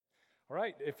All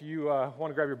right, if you want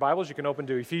to grab your Bibles, you can open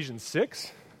to Ephesians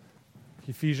 6.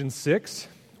 Ephesians 6.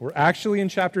 We're actually in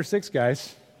chapter 6,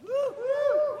 guys.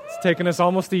 It's taken us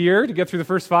almost a year to get through the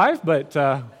first 5, but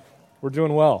we're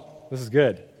doing well. This is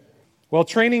good. Well,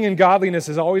 training in godliness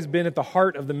has always been at the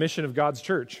heart of the mission of God's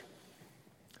church.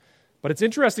 But it's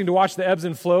interesting to watch the ebbs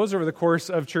and flows over the course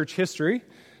of church history,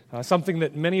 something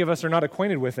that many of us are not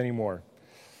acquainted with anymore.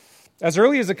 As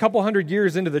early as a couple hundred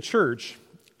years into the church,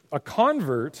 a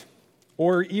convert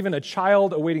or even a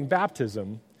child awaiting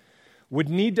baptism would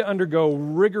need to undergo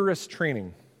rigorous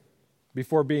training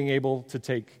before being able to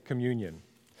take communion.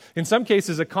 In some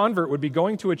cases, a convert would be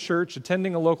going to a church,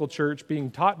 attending a local church, being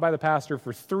taught by the pastor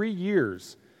for 3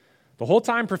 years, the whole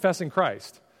time professing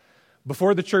Christ,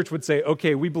 before the church would say,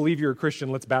 okay, we believe you're a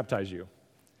Christian, let's baptize you.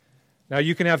 Now,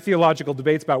 you can have theological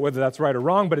debates about whether that's right or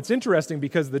wrong, but it's interesting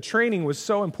because the training was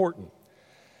so important.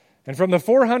 And from the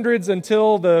 400s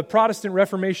until the Protestant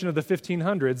Reformation of the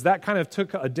 1500s, that kind of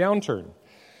took a downturn.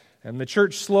 And the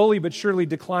church slowly but surely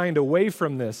declined away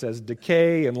from this as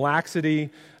decay and laxity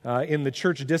in the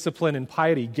church discipline and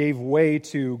piety gave way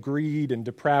to greed and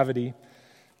depravity.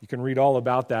 You can read all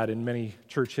about that in many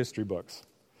church history books.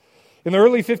 In the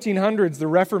early 1500s, the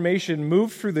Reformation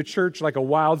moved through the church like a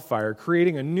wildfire,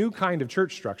 creating a new kind of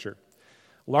church structure,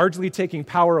 largely taking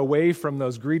power away from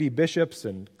those greedy bishops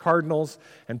and cardinals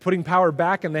and putting power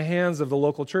back in the hands of the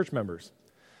local church members.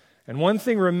 And one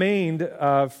thing remained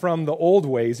from the old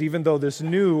ways, even though this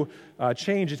new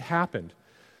change had happened.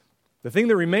 The thing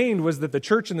that remained was that the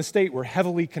church and the state were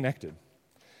heavily connected.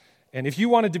 And if you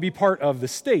wanted to be part of the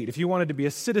state, if you wanted to be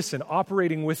a citizen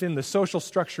operating within the social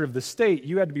structure of the state,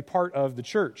 you had to be part of the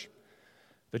church.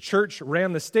 The church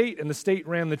ran the state, and the state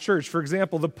ran the church. For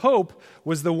example, the pope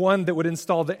was the one that would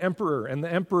install the emperor, and the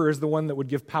emperor is the one that would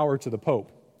give power to the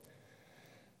pope.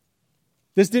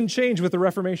 This didn't change with the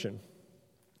Reformation.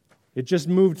 It just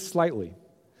moved slightly.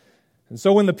 And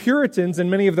so when the Puritans and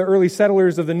many of the early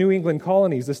settlers of the New England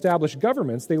colonies established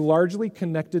governments, they largely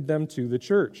connected them to the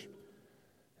church.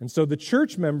 And so the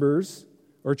church members,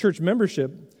 or church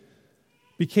membership,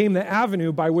 became the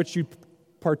avenue by which you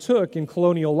partook in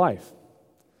colonial life.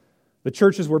 The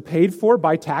churches were paid for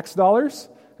by tax dollars,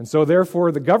 and so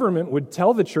therefore the government would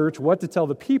tell the church what to tell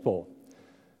the people.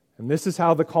 And this is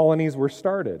how the colonies were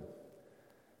started.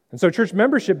 And so church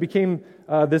membership became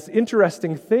this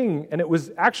interesting thing, and it was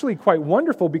actually quite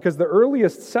wonderful because the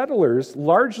earliest settlers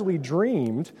largely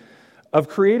dreamed of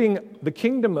creating the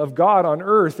kingdom of God on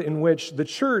earth in which the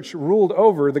church ruled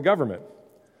over the government.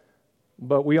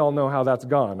 But we all know how that's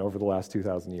gone over the last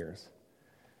 2,000 years.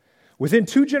 Within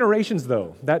 2 generations,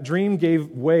 though, that dream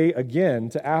gave way again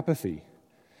to apathy.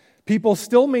 People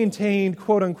still maintained,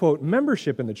 quote-unquote,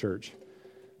 membership in the church,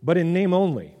 but in name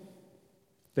only.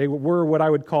 They were what I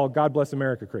would call God Bless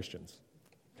America Christians.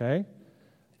 Okay?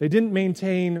 They didn't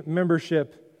maintain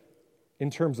membership in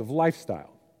terms of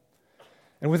lifestyle.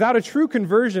 And without a true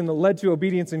conversion that led to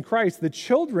obedience in Christ, the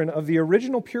children of the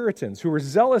original Puritans who were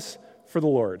zealous for the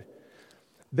Lord,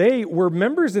 they were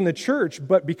members in the church,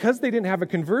 but because they didn't have a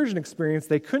conversion experience,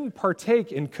 they couldn't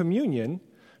partake in communion,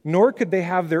 nor could they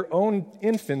have their own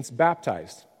infants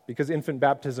baptized, because infant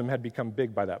baptism had become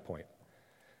big by that point.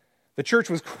 The church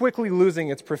was quickly losing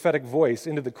its prophetic voice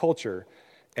into the culture,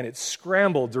 and it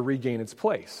scrambled to regain its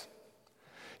place.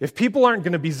 If people aren't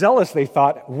going to be zealous, they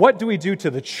thought, what do we do to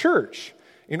the church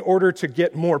in order to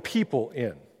get more people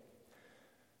in?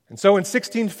 And so in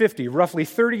 1650, roughly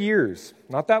 30 years,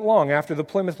 not that long after the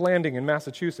Plymouth Landing in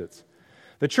Massachusetts,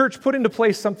 the church put into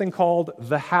place something called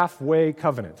the Halfway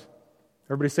Covenant.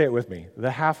 Everybody say it with me,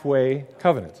 the Halfway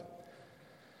Covenant.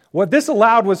 What this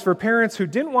allowed was for parents who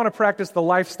didn't want to practice the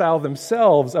lifestyle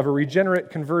themselves of a regenerate,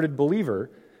 converted believer,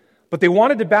 but they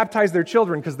wanted to baptize their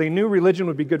children because they knew religion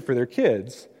would be good for their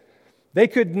kids, they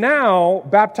could now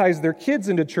baptize their kids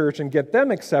into church and get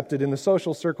them accepted in the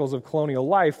social circles of colonial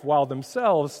life while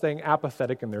themselves staying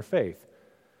apathetic in their faith.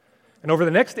 And over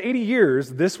the next 80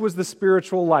 years, this was the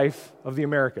spiritual life of the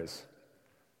Americas.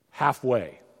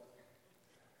 Halfway.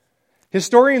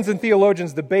 Historians and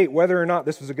theologians debate whether or not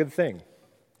this was a good thing.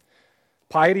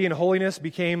 Piety and holiness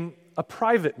became a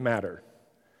private matter,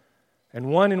 and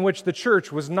one in which the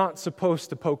church was not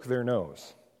supposed to poke their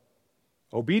nose.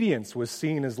 Obedience was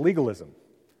seen as legalism.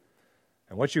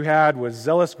 And what you had was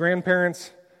zealous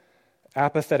grandparents,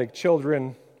 apathetic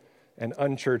children, and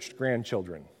unchurched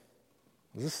grandchildren.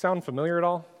 Does this sound familiar at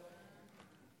all?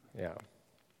 Yeah.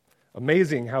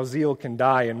 Amazing how zeal can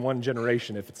die in one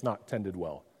generation if it's not tended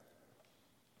well.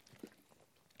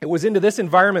 It was into this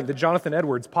environment that Jonathan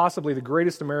Edwards, possibly the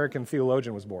greatest American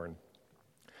theologian, was born.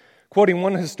 Quoting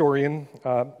one historian,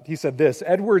 he said this,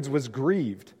 Edwards was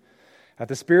grieved at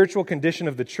the spiritual condition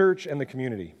of the church and the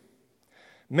community.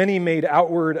 Many made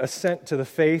outward assent to the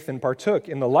faith and partook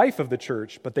in the life of the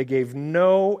church, but they gave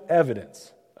no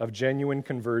evidence of genuine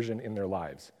conversion in their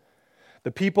lives. The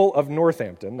people of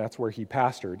Northampton, that's where he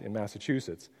pastored in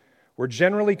Massachusetts, were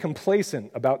generally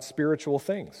complacent about spiritual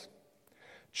things.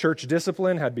 Church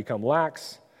discipline had become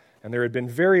lax, and there had been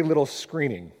very little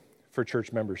screening for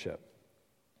church membership.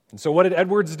 And so what did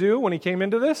Edwards do when he came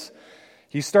into this?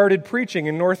 He started preaching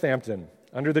in Northampton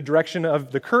under the direction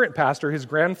of the current pastor, his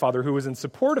grandfather, who was in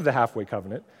support of the Halfway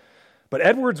Covenant. But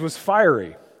Edwards was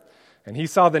fiery, and he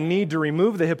saw the need to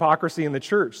remove the hypocrisy in the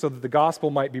church so that the gospel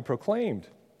might be proclaimed.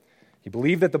 He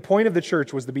believed that the point of the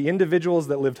church was to be individuals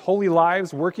that lived holy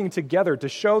lives working together to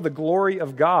show the glory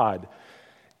of God.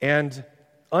 And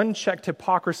unchecked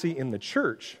hypocrisy in the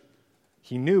church,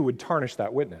 he knew would tarnish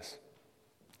that witness.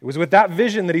 It was with that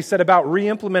vision that he set about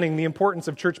re-implementing the importance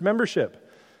of church membership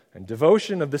and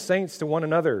devotion of the saints to one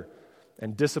another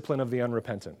and discipline of the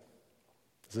unrepentant.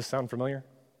 Does this sound familiar?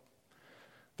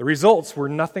 The results were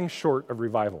nothing short of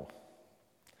revival.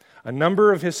 A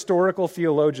number of historical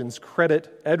theologians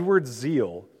credit Edwards'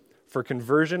 zeal for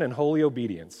conversion and holy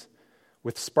obedience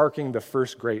with sparking the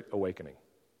first Great Awakening.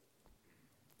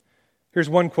 Here's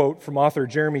one quote from author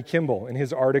Jeremy Kimball in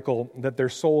his article, That Their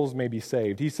Souls May Be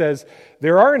Saved. He says,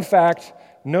 "There are, in fact,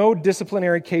 no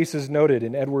disciplinary cases noted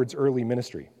in Edwards' early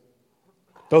ministry,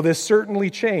 though this certainly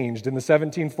changed in the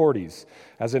 1740s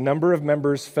as a number of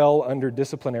members fell under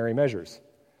disciplinary measures.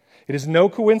 It is no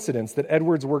coincidence that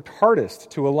Edwards worked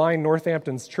hardest to align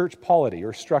Northampton's church polity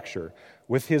or structure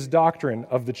with his doctrine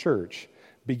of the church,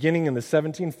 beginning in the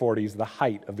 1740s, the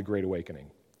height of the Great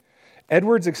Awakening.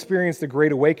 Edwards experienced a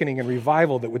Great Awakening and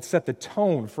revival that would set the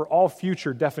tone for all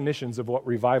future definitions of what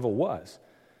revival was.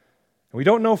 And we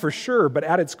don't know for sure, but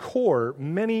at its core,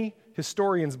 many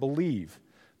historians believe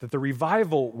that the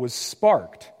revival was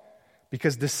sparked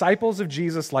because disciples of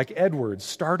Jesus like Edwards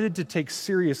started to take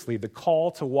seriously the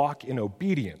call to walk in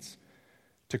obedience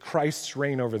to Christ's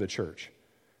reign over the church.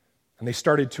 And they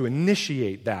started to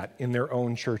initiate that in their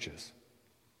own churches.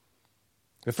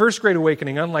 The first Great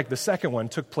Awakening, unlike the second one,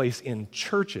 took place in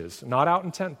churches, not out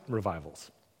in tent revivals.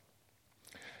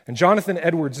 And Jonathan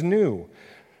Edwards knew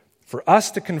for us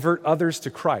to convert others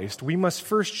to Christ, we must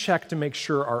first check to make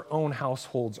sure our own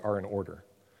households are in order.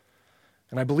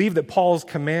 And I believe that Paul's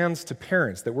commands to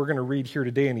parents that we're going to read here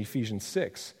today in Ephesians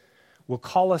 6 will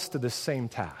call us to this same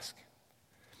task.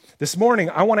 This morning,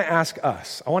 I want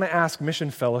to ask Mission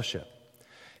Fellowship,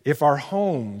 if our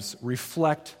homes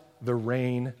reflect the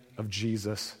reign of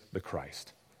Jesus the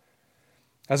Christ.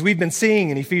 As we've been seeing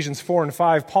in Ephesians 4 and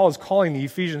 5, Paul is calling the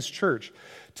Ephesians church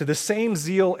to the same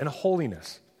zeal and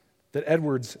holiness that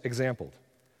Edwards exampled.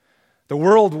 The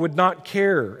world would not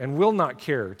care and will not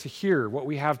care to hear what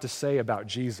we have to say about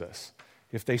Jesus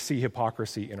if they see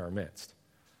hypocrisy in our midst.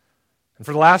 And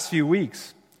for the last few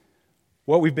weeks,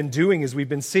 what we've been doing is we've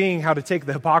been seeing how to take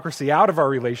the hypocrisy out of our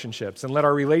relationships and let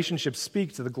our relationships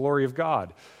speak to the glory of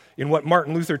God in what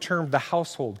Martin Luther termed the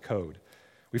household code.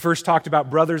 We first talked about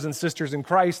brothers and sisters in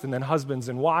Christ and then husbands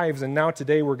and wives, and now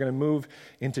today we're going to move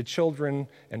into children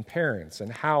and parents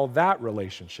and how that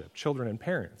relationship, children and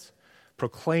parents,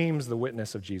 proclaims the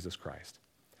witness of Jesus Christ.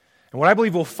 And what I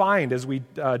believe we'll find, as we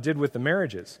did with the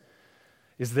marriages,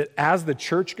 is that as the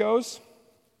church goes,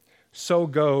 so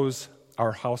goes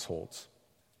our households.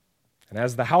 And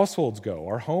as the households go,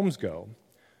 our homes go,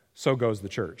 so goes the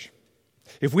church.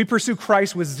 If we pursue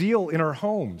Christ with zeal in our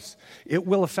homes, it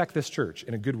will affect this church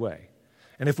in a good way.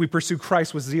 And if we pursue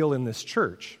Christ with zeal in this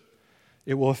church,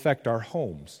 it will affect our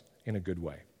homes in a good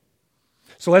way.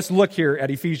 So let's look here at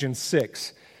Ephesians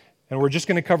 6, and we're just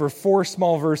going to cover 4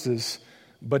 small verses,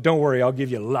 but don't worry, I'll give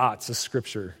you lots of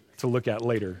scripture to look at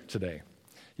later today.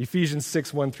 Ephesians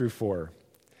 6, 1 through 4.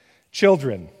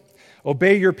 Children,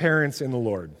 obey your parents in the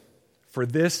Lord, for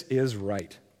this is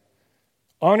right.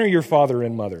 Honor your father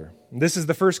and mother. This is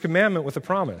the first commandment with a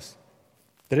promise,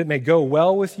 that it may go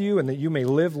well with you and that you may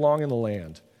live long in the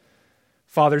land.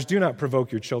 Fathers, do not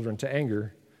provoke your children to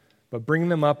anger, but bring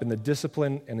them up in the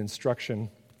discipline and instruction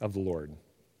of the Lord.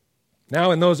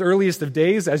 Now, in those earliest of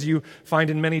days, as you find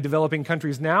in many developing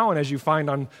countries now, and as you find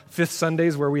on fifth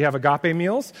Sundays where we have agape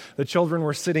meals, the children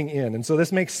were sitting in. And so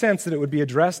this makes sense that it would be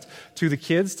addressed to the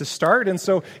kids to start. And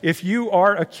so if you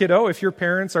are a kiddo, if your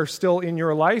parents are still in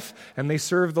your life and they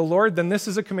serve the Lord, then this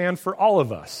is a command for all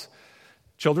of us.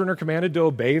 Children are commanded to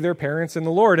obey their parents in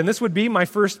the Lord. And this would be my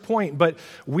first point, but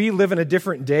we live in a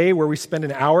different day where we spend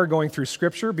an hour going through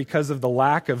Scripture because of the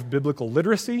lack of biblical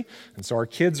literacy. And so our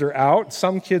kids are out.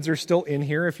 Some kids are still in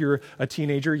here. If you're a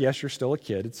teenager, yes, you're still a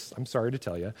kid. I'm sorry to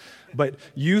tell you. But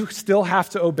you still have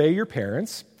to obey your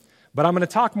parents. But I'm going to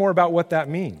talk more about what that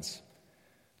means.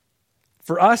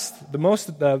 For us,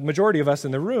 the majority of us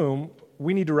in the room,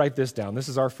 we need to write this down. This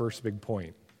is our first big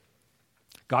point.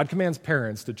 God commands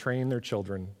parents to train their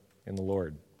children in the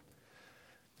Lord.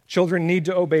 Children need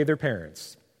to obey their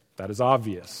parents. That is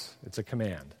obvious. It's a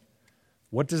command.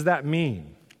 What does that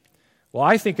mean? Well,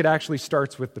 I think it actually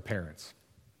starts with the parents.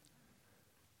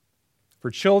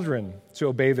 For children to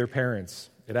obey their parents,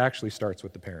 it actually starts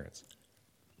with the parents.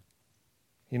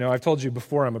 You know, I've told you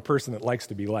before, I'm a person that likes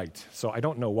to be liked, so I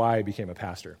don't know why I became a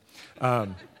pastor. We're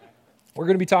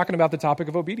going to be talking about the topic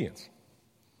of obedience.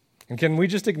 And can we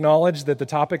just acknowledge that the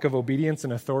topic of obedience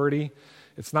and authority,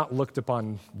 it's not looked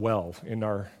upon well in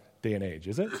our day and age,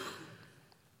 is it?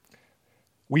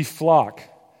 We flock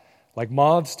like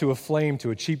moths to a flame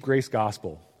to a cheap grace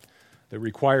gospel that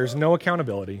requires no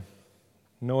accountability,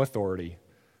 no authority,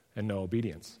 and no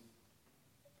obedience.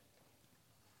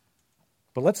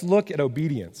 But let's look at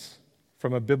obedience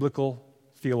from a biblical,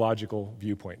 theological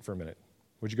viewpoint for a minute.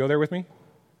 Would you go there with me? You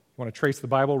want to trace the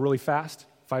Bible really fast?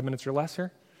 5 minutes or less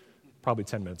here? Probably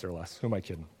 10 minutes or less. Who am I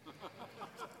kidding?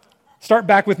 Start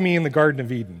back with me in the Garden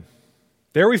of Eden.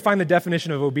 There we find the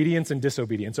definition of obedience and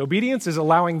disobedience. Obedience is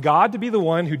allowing God to be the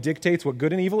one who dictates what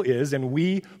good and evil is, and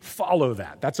we follow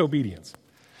that. That's obedience.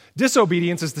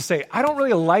 Disobedience is to say, I don't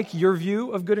really like your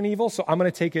view of good and evil, so I'm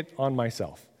going to take it on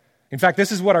myself. In fact,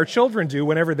 this is what our children do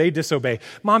whenever they disobey.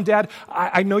 Mom, Dad,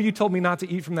 I know you told me not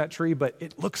to eat from that tree, but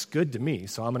it looks good to me,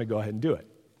 so I'm going to go ahead and do it,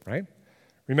 right?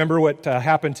 Remember what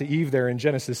happened to Eve there in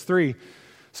Genesis 3.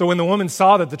 So when the woman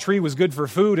saw that the tree was good for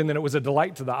food and that it was a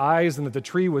delight to the eyes and that the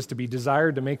tree was to be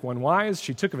desired to make one wise,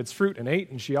 she took of its fruit and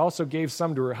ate, and she also gave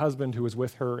some to her husband who was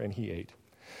with her, and he ate.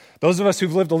 Those of us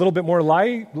who've lived a little bit more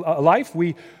life,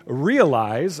 we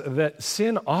realize that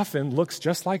sin often looks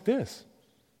just like this.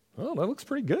 Well, that looks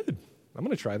pretty good. I'm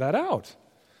going to try that out.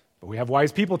 But we have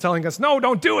wise people telling us, no,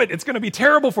 don't do it. It's going to be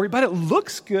terrible for you. But it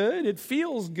looks good. It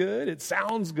feels good. It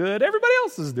sounds good. Everybody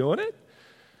else is doing it.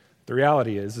 The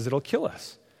reality is it'll kill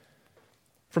us.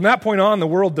 From that point on, the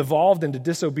world devolved into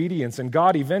disobedience, and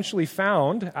God eventually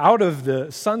found, out of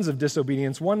the sons of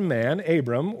disobedience, one man,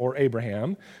 Abram, or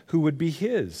Abraham, who would be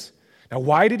his. Now,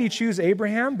 why did he choose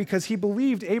Abraham? Because he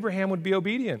believed Abraham would be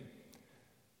obedient.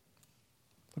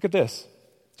 Look at this.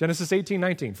 Genesis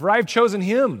 18:19. For I have chosen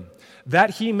him,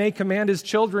 that he may command his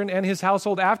children and his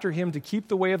household after him to keep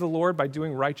the way of the Lord by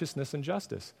doing righteousness and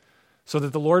justice, so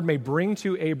that the Lord may bring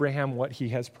to Abraham what he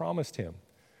has promised him.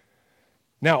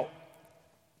 Now,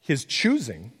 his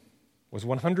choosing was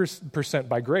 100%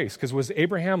 by grace, because was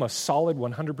Abraham a solid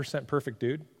 100% perfect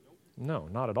dude? No,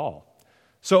 not at all.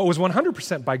 So it was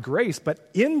 100% by grace, but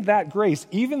in that grace,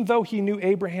 even though he knew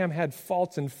Abraham had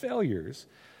faults and failures,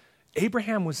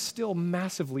 Abraham was still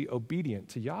massively obedient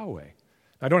to Yahweh.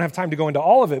 I don't have time to go into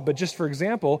all of it, but just for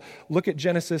example, look at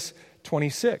Genesis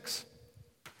 26,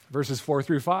 verses 4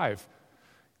 through 5.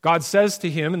 God says to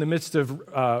him in the midst of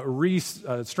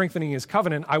strengthening his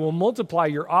covenant, I will multiply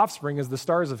your offspring as the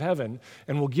stars of heaven,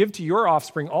 and will give to your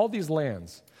offspring all these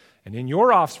lands. And in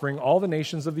your offspring all the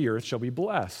nations of the earth shall be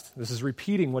blessed. This is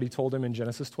repeating what he told him in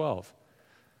Genesis 12.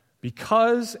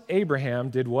 Because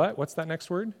Abraham did what? What's that next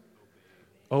word?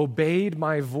 Obeyed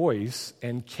my voice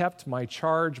and kept my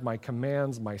charge, my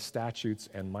commands, my statutes,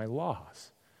 and my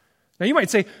laws. Now you might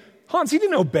say, Hans, he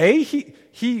didn't obey.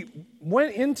 He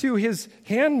went into his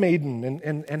handmaiden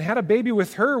and had a baby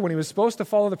with her when he was supposed to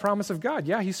follow the promise of God.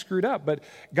 Yeah, he screwed up. But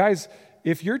guys,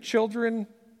 if your children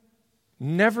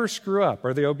never screw up,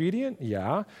 are they obedient?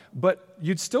 Yeah. But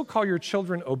you'd still call your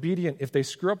children obedient if they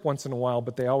screw up once in a while,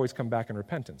 but they always come back in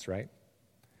repentance, right?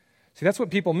 See, that's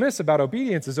what people miss about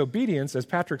obedience, is obedience, as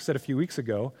Patrick said a few weeks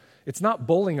ago, it's not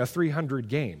bowling a 300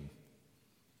 game.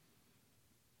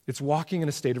 It's walking in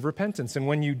a state of repentance. And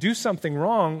when you do something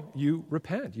wrong, you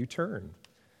repent, you turn.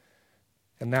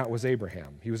 And that was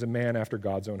Abraham. He was a man after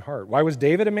God's own heart. Why was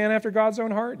David a man after God's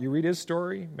own heart? You read his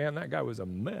story, man, that guy was a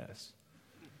mess.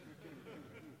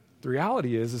 The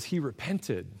reality is he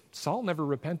repented. Saul never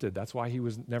repented. That's why he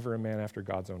was never a man after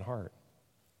God's own heart.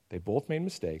 They both made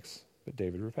mistakes, but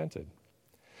David repented.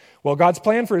 Well, God's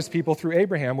plan for his people through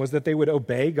Abraham was that they would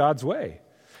obey God's way.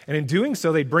 And in doing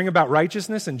so, they'd bring about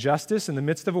righteousness and justice in the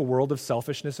midst of a world of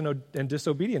selfishness and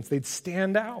disobedience. They'd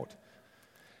stand out.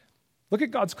 Look at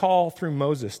God's call through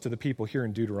Moses to the people here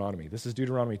in Deuteronomy. This is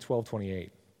Deuteronomy 12:28.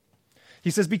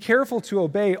 He says, be careful to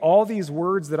obey all these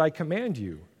words that I command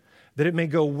you, that it may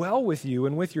go well with you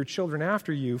and with your children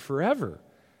after you forever,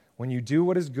 when you do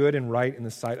what is good and right in the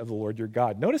sight of the Lord your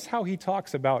God. Notice how he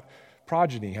talks about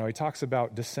progeny, how he talks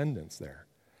about descendants there.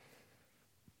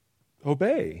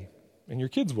 Obey, and your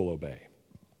kids will obey.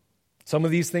 Some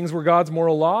of these things were God's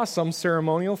moral law, some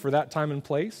ceremonial for that time and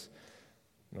place.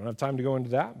 I don't have time to go into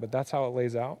that, but that's how it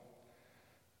lays out.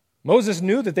 Moses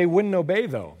knew that they wouldn't obey,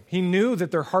 though. He knew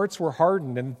that their hearts were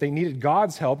hardened and that they needed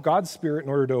God's help, God's Spirit, in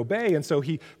order to obey. And so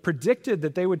he predicted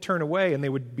that they would turn away and they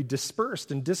would be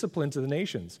dispersed and disciplined to the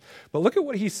nations. But look at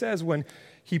what he says when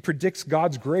he predicts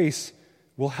God's grace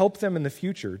will help them in the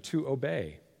future to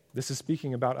obey. This is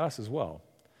speaking about us as well.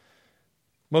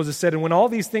 Moses said, "And when all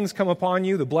these things come upon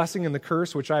you, the blessing and the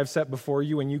curse which I have set before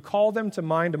you, and you call them to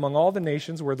mind among all the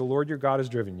nations where the Lord your God has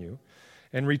driven you,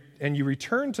 and you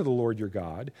return to the Lord your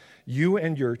God, you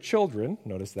and your children,"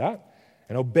 notice that,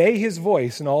 "and obey his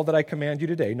voice in all that I command you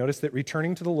today." Notice that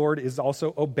returning to the Lord is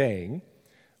also obeying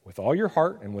with all your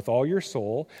heart and with all your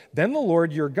soul. "Then the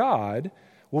Lord your God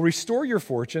will restore your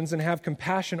fortunes and have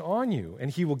compassion on you,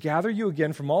 and he will gather you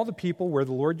again from all the people where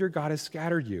the Lord your God has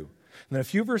scattered you." And then a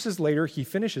few verses later, he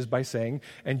finishes by saying,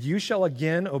 "And you shall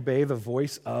again obey the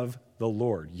voice of the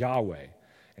Lord, Yahweh,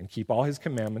 and keep all his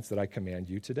commandments that I command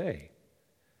you today."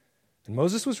 And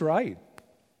Moses was right.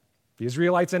 The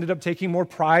Israelites ended up taking more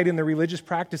pride in their religious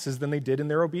practices than they did in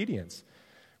their obedience.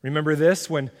 Remember this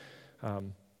when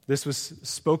this was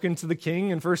spoken to the king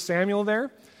in 1 Samuel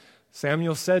there?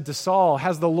 Samuel said to Saul,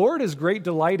 "Has the Lord as great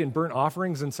delight in burnt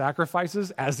offerings and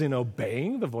sacrifices as in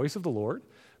obeying the voice of the Lord?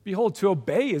 Behold, to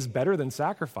obey is better than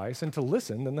sacrifice, and to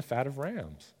listen than the fat of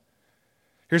rams."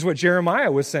 Here's what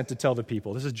Jeremiah was sent to tell the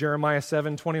people. This is Jeremiah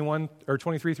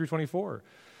 7:23 through 24.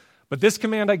 "But this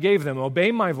command I gave them,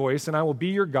 obey my voice, and I will be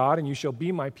your God, and you shall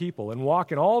be my people, and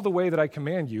walk in all the way that I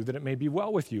command you, that it may be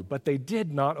well with you. But they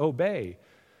did not obey,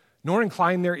 nor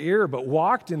incline their ear, but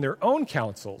walked in their own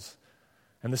counsels,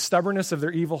 and the stubbornness of their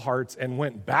evil hearts, and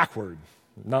went backward,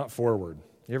 not forward."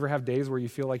 You ever have days where you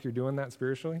feel like you're doing that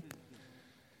spiritually?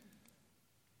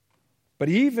 But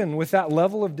even with that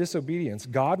level of disobedience,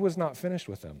 God was not finished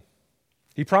with them.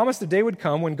 He promised a day would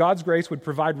come when God's grace would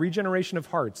provide regeneration of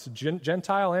hearts,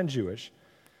 Gentile and Jewish,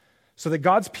 so that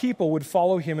God's people would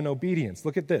follow him in obedience.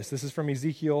 Look at this. This is from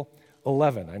Ezekiel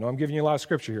 11. I know I'm giving you a lot of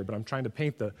scripture here, but I'm trying to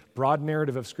paint the broad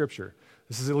narrative of Scripture.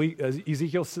 This is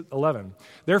Ezekiel 11.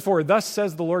 "Therefore, thus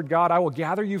says the Lord God, I will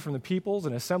gather you from the peoples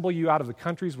and assemble you out of the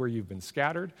countries where you've been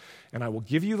scattered, and I will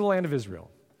give you the land of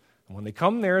Israel. And when they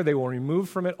come there, they will remove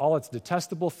from it all its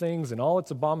detestable things and all its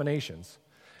abominations.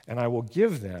 And I will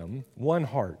give them one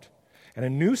heart, and a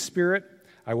new spirit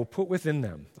I will put within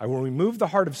them. I will remove the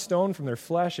heart of stone from their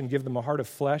flesh and give them a heart of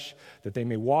flesh, that they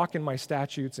may walk in my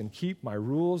statutes and keep my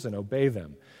rules and obey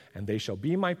them. And they shall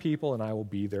be my people, and I will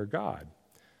be their God."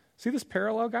 See this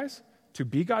parallel, guys? To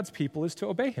be God's people is to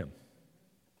obey him.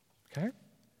 Okay?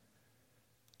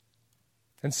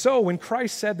 And so when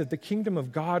Christ said that the kingdom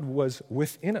of God was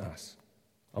within us,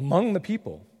 among the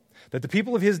people, that the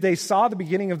people of his day saw the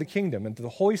beginning of the kingdom and that the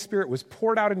Holy Spirit was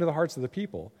poured out into the hearts of the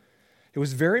people, it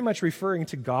was very much referring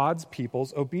to God's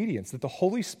people's obedience, that the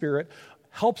Holy Spirit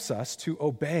helps us to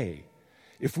obey.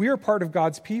 If we are part of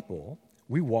God's people,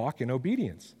 we walk in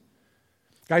obedience.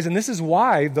 Guys, and this is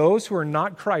why those who are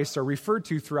not Christ are referred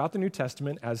to throughout the New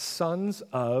Testament as sons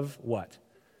of what?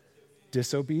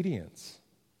 Disobedience.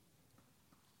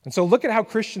 And so look at how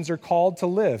Christians are called to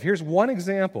live. Here's one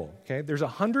example. Okay, there's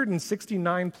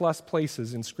 169 plus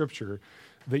places in Scripture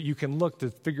that you can look to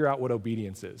figure out what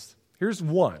obedience is. Here's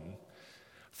one.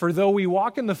 "For though we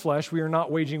walk in the flesh, we are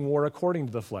not waging war according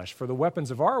to the flesh. For the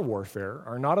weapons of our warfare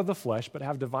are not of the flesh, but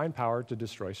have divine power to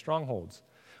destroy strongholds.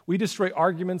 We destroy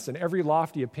arguments and every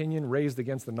lofty opinion raised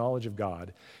against the knowledge of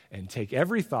God, and take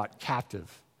every thought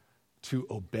captive to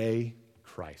obey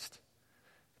Christ,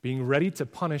 being ready to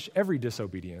punish every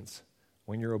disobedience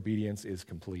when your obedience is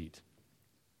complete."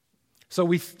 So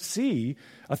we see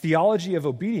a theology of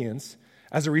obedience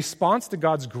as a response to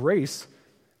God's grace,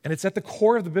 and it's at the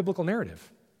core of the biblical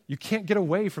narrative. You can't get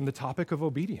away from the topic of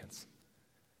obedience.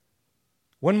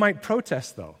 One might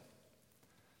protest, though.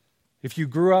 If you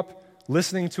grew up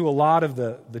listening to a lot of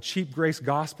the cheap grace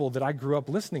gospel that I grew up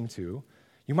listening to,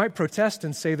 you might protest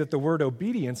and say that the word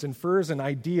obedience infers an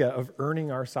idea of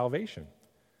earning our salvation.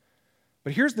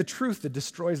 But here's the truth that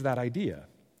destroys that idea.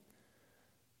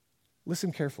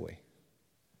 Listen carefully.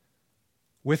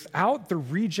 Without the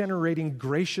regenerating,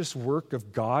 gracious work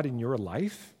of God in your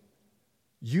life,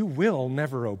 you will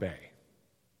never obey.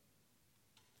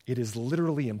 It is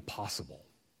literally impossible.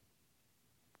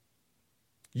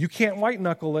 You can't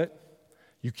white-knuckle it.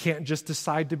 You can't just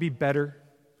decide to be better.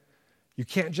 You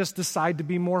can't just decide to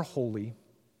be more holy.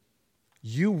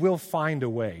 You will find a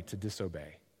way to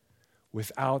disobey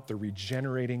without the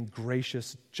regenerating,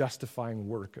 gracious, justifying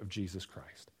work of Jesus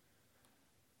Christ.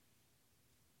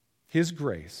 His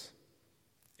grace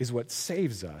is what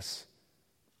saves us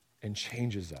and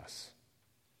changes us.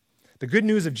 The good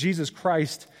news of Jesus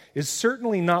Christ is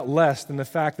certainly not less than the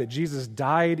fact that Jesus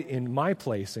died in my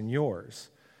place and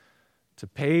yours to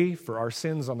pay for our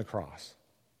sins on the cross.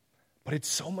 But it's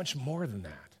so much more than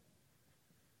that.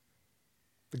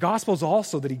 The gospel is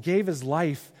also that he gave his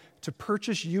life to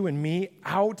purchase you and me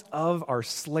out of our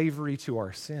slavery to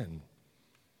our sin.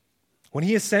 When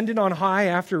he ascended on high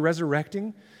after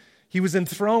resurrecting, he was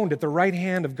enthroned at the right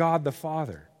hand of God the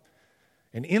Father.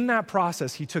 And in that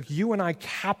process, he took you and I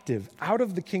captive out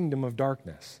of the kingdom of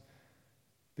darkness,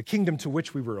 the kingdom to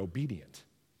which we were obedient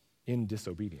in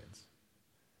disobedience,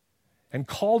 and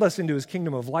called us into his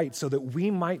kingdom of light so that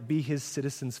we might be his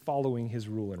citizens following his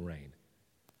rule and reign.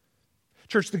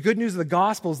 Church, the good news of the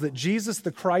gospel is that Jesus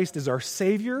the Christ is our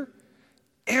Savior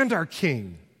and our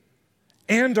King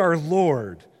and our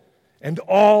Lord, and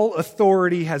all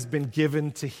authority has been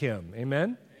given to him.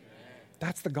 Amen?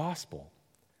 That's the gospel.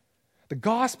 The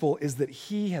gospel is that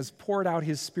he has poured out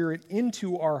his Spirit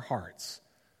into our hearts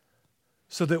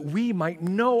so that we might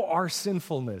know our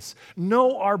sinfulness,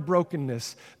 know our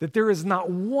brokenness, that there is not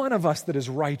one of us that is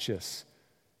righteous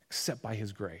except by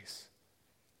his grace.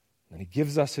 And he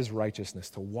gives us his righteousness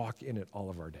to walk in it all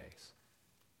of our days.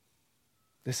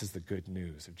 This is the good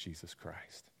news of Jesus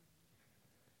Christ.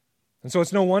 And so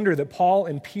it's no wonder that Paul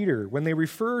and Peter, when they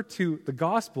refer to the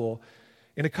gospel,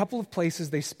 in a couple of places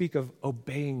they speak of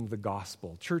obeying the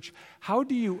gospel. Church, how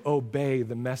do you obey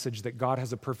the message that God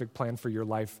has a perfect plan for your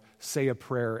life? Say a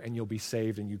prayer and you'll be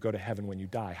saved and you go to heaven when you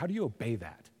die. How do you obey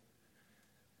that?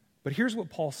 But here's what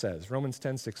Paul says, Romans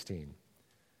 10:16.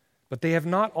 But they have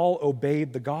not all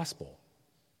obeyed the gospel.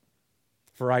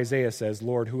 For Isaiah says,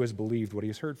 Lord, who has believed what he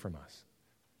has heard from us?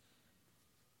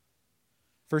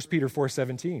 1 Peter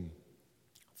 4:17.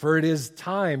 For it is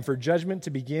time for judgment to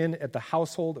begin at the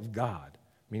household of God,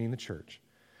 meaning the church.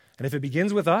 And if it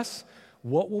begins with us,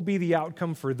 what will be the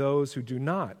outcome for those who do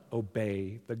not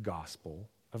obey the gospel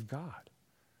of God?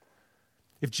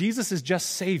 If Jesus is just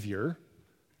Savior,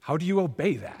 how do you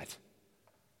obey that?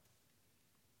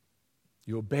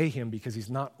 You obey him because he's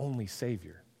not only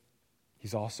Savior,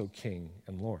 he's also King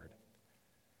and Lord.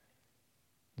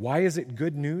 Why is it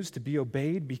good news to be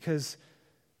obeyed? Because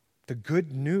the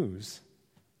good news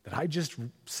that I just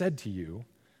said to you,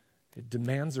 it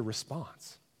demands a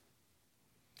response.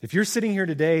 If you're sitting here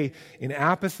today in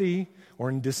apathy or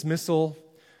in dismissal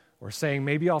or saying,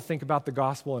 maybe I'll think about the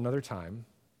gospel another time,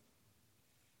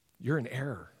 you're in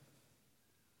error.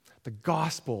 The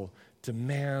gospel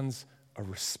demands a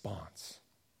response.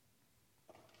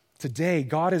 Today,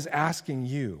 God is asking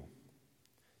you,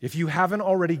 if you haven't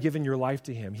already given your life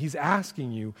to him, he's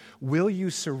asking you, will you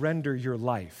surrender your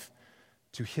life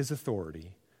to his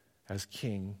authority as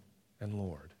King and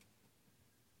Lord?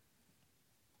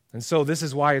 And so this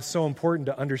is why it's so important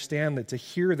to understand that to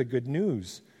hear the good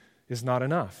news is not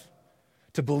enough.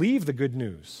 To believe the good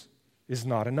news is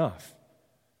not enough.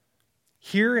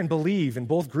 Hear and believe in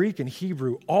both Greek and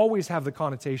Hebrew always have the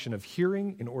connotation of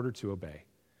hearing in order to obey.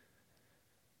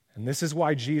 And this is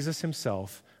why Jesus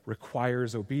himself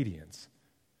requires obedience.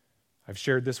 I've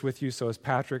shared this with you, so has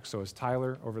Patrick, so has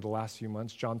Tyler over the last few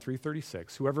months. John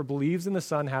 3:36. Whoever believes in the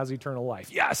Son has eternal life.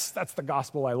 Yes, that's the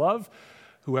gospel I love.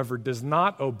 Whoever does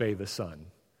not obey the Son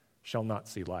shall not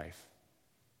see life.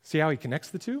 See how he connects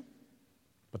the two?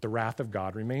 But the wrath of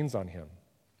God remains on him.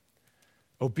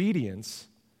 Obedience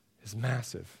is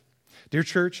massive. Dear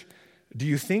church, do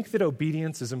you think that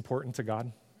obedience is important to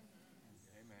God?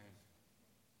 Amen.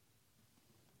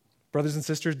 Brothers and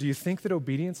sisters, do you think that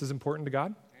obedience is important to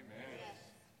God?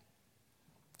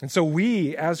 And so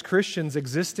we, as Christians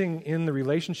existing in the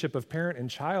relationship of parent and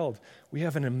child, we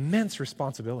have an immense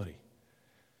responsibility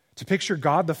to picture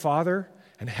God the Father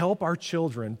and help our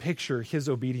children picture his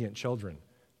obedient children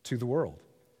to the world.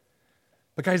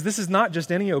 But guys, this is not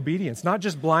just any obedience, not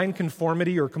just blind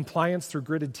conformity or compliance through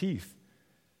gritted teeth.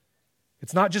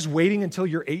 It's not just waiting until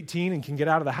you're 18 and can get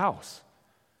out of the house.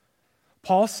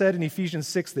 Paul said in Ephesians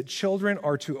 6 that children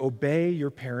are to obey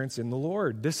your parents in the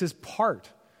Lord. This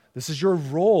is your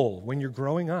role when you're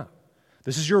growing up.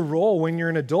 This is your role when you're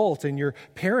an adult and your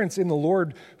parents in the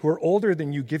Lord who are older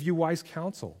than you give you wise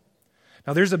counsel.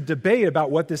 Now, there's a debate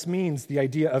about what this means, the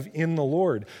idea of in the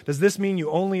Lord. Does this mean you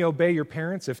only obey your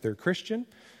parents if they're Christian?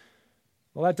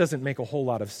 Well, that doesn't make a whole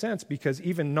lot of sense because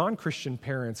even non-Christian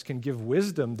parents can give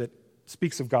wisdom that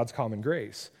speaks of God's common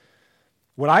grace.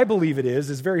 What I believe it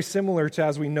is very similar to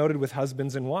as we noted with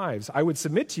husbands and wives. I would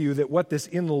submit to you that what this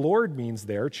in the Lord means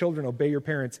there, children obey your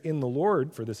parents in the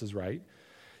Lord, for this is right,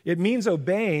 it means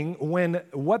obeying when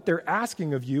what they're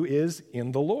asking of you is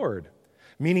in the Lord,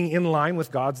 meaning in line with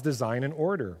God's design and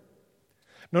order.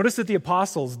 Notice that the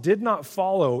apostles did not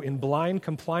follow in blind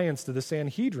compliance to the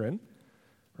Sanhedrin,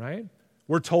 right?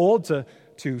 We're told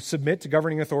to submit to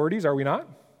governing authorities, are we not?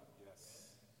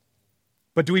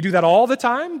 But do we do that all the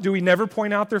time? Do we never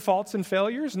point out their faults and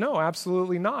failures? No,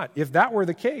 absolutely not. If that were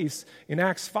the case, in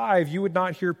Acts 5, you would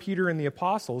not hear Peter and the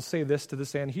apostles say this to the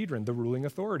Sanhedrin, the ruling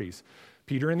authorities.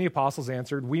 Peter and the apostles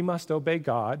answered, "We must obey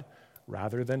God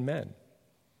rather than men."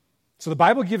 So the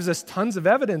Bible gives us tons of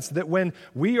evidence that when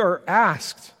we are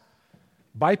asked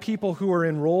by people who are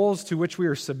in roles to which we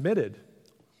are submitted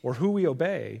or who we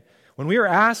obey, when we are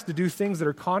asked to do things that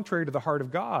are contrary to the heart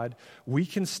of God, we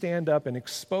can stand up and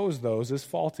expose those as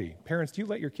faulty. Parents, do you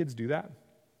let your kids do that?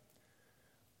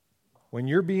 When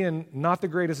you're being not the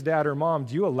greatest dad or mom,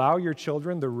 do you allow your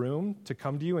children the room to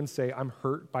come to you and say, "I'm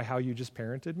hurt by how you just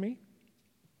parented me"?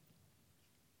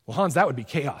 Well, Hans, that would be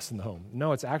chaos in the home.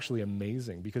 No, it's actually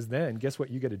amazing, because then, guess what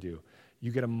you get to do?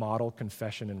 You get to model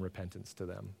confession and repentance to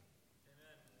them.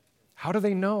 How do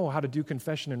they know how to do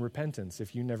confession and repentance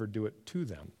if you never do it to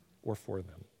them or for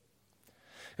them?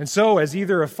 And so, as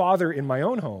either a father in my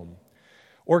own home,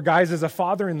 or guys, as a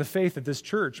father in the faith at this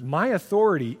church, my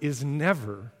authority is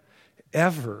never,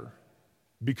 ever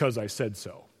because I said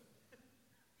so.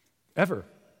 Ever.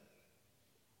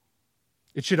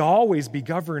 It should always be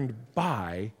governed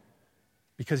by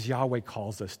because Yahweh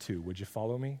calls us to. Would you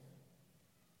follow me?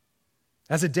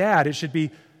 As a dad, it should be,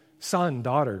 "Son,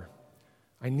 daughter,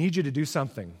 I need you to do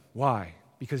something." Why?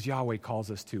 Because Yahweh calls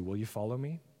us to. Will you follow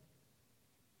me?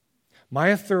 My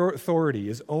authority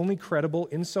is only credible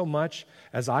in so much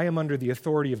as I am under the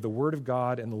authority of the Word of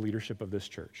God and the leadership of this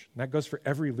church. And that goes for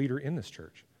every leader in this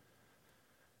church.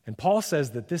 And Paul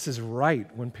says that this is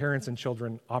right when parents and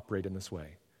children operate in this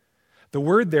way. The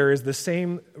word there is the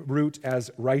same root as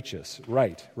righteous,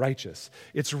 right, righteous.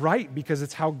 It's right because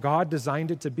it's how God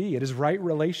designed it to be. It is right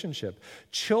relationship.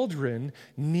 Children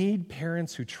need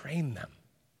parents who train them.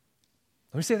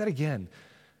 Let me say that again.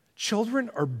 Children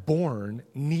are born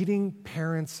needing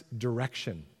parents'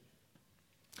 direction.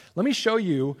 Let me show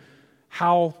you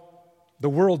how the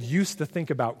world used to think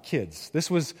about kids.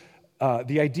 This was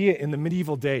the idea in the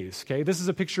medieval days, okay? This is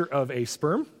a picture of a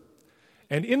sperm.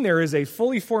 And in there is a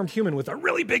fully formed human with a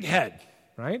really big head,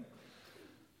 right?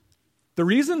 The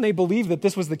reason they believed that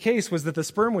this was the case was that the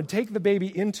sperm would take the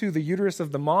baby into the uterus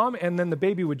of the mom, and then the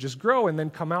baby would just grow and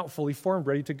then come out fully formed,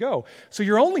 ready to go. So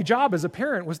your only job as a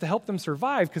parent was to help them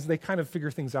survive because they kind of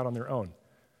figure things out on their own.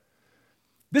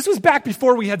 This was back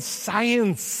before we had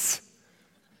science.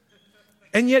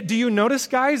 And yet, do you notice,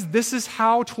 guys, this is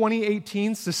how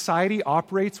 2018 society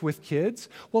operates with kids?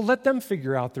 Well, let them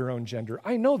figure out their own gender.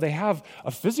 I know they have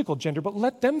a physical gender, but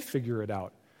let them figure it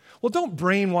out. Well, don't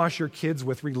brainwash your kids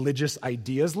with religious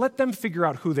ideas. Let them figure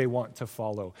out who they want to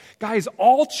follow. Guys,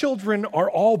 all children are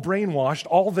all brainwashed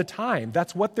all the time.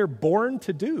 That's what they're born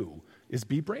to do, is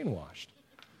be brainwashed.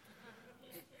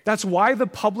 That's why the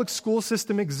public school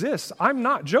system exists. I'm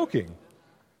not joking.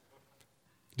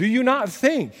 Do you not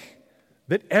think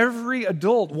that every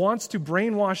adult wants to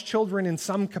brainwash children in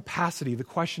some capacity? The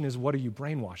question is, what are you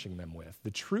brainwashing them with?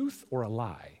 The truth or a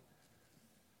lie?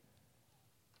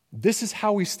 This is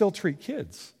how we still treat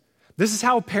kids. This is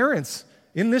how parents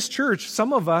in this church,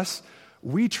 some of us,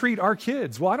 we treat our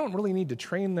kids. Well, I don't really need to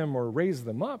train them or raise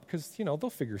them up because, they'll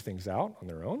figure things out on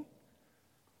their own.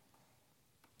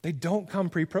 They don't come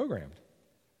pre-programmed.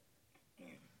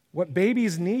 What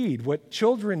babies need, what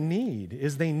children need,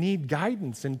 is they need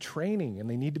guidance and training, and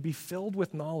they need to be filled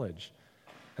with knowledge.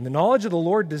 And the knowledge of the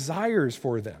Lord desires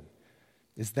for them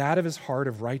is that of his heart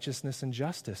of righteousness and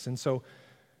justice. And so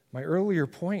my earlier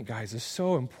point, guys, is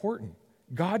so important.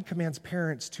 God commands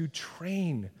parents to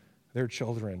train their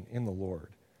children in the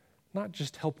Lord, not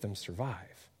just help them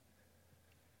survive.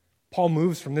 Paul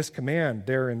moves from this command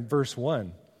there in verse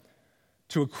 1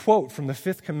 to a quote from the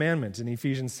fifth commandment in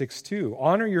Ephesians 6:2.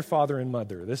 Honor your father and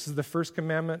mother. This is the first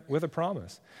commandment with a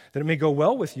promise, that it may go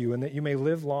well with you and that you may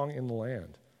live long in the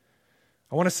land.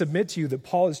 I want to submit to you that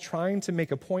Paul is trying to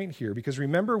make a point here, because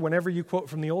remember, whenever you quote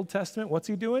from the Old Testament, what's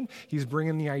he doing? He's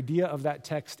bringing the idea of that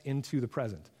text into the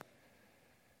present.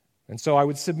 And so I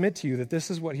would submit to you that this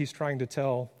is what he's trying to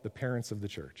tell the parents of the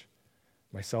church,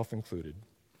 myself included.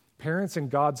 Parents in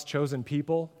God's chosen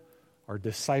people are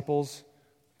disciples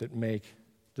that make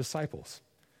disciples.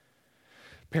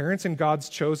 Parents in God's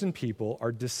chosen people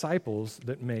are disciples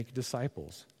that make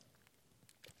disciples.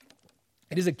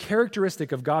 It is a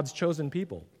characteristic of God's chosen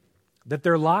people that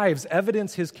their lives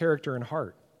evidence his character and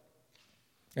heart.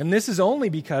 And this is only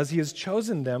because he has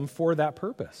chosen them for that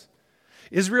purpose.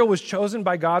 Israel was chosen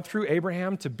by God through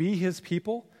Abraham to be his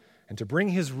people and to bring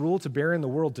his rule to bear in the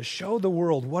world, to show the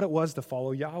world what it was to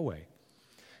follow Yahweh.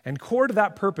 And core to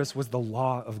that purpose was the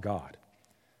law of God,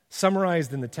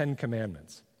 summarized in the Ten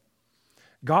Commandments.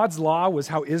 God's law was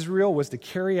how Israel was to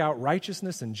carry out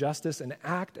righteousness and justice and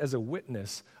act as a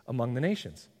witness among the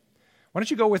nations. Why don't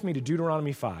you go with me to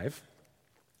Deuteronomy 5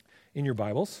 in your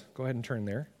Bibles? Go ahead and turn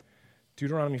there.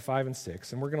 Deuteronomy 5 and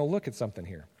 6, and we're going to look at something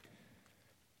here.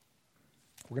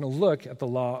 We're going to look at the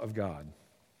law of God.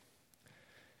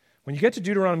 When you get to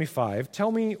Deuteronomy 5,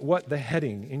 tell me what the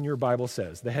heading in your Bible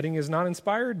says. The heading is not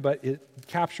inspired, but it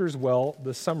captures well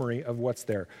the summary of what's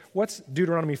there. What's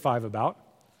Deuteronomy 5 about?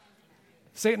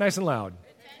 Say it nice and loud.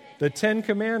 The Ten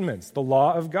Commandments, the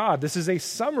law of God. This is a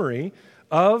summary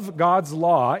of God's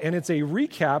law, and it's a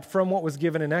recap from what was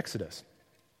given in Exodus.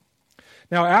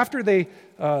 Now, after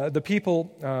the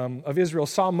people of Israel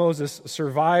saw Moses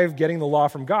survive getting the law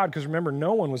from God, because remember,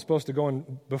 no one was supposed to go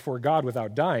in before God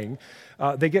without dying,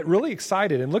 they get really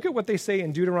excited. And look at what they say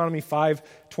in Deuteronomy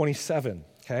 5:27.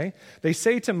 Okay? They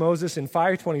say to Moses in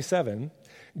 5:27,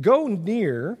 "Go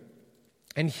near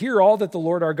and hear all that the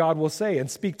Lord our God will say,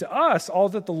 and speak to us all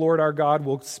that the Lord our God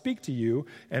will speak to you,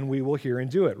 and we will hear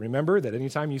and do it." Remember that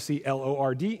anytime you see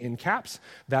Lord in caps,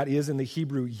 that is in the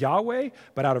Hebrew Yahweh,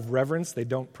 but out of reverence they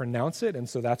don't pronounce it, and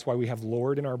so that's why we have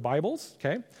Lord in our Bibles,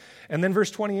 okay? And then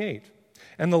verse 28,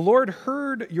 "And the Lord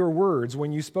heard your words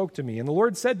when you spoke to me, and the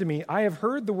Lord said to me, I have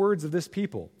heard the words of this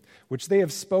people, which they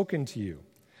have spoken to you.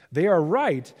 They are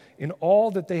right in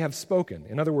all that they have spoken."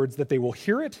 In other words, that they will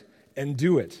hear it and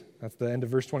do it. That's the end of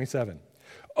verse 27.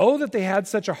 "Oh, that they had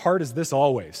such a heart as this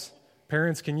always."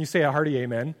 Parents, can you say a hearty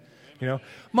amen? You know,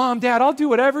 "Mom, Dad, I'll do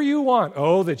whatever you want."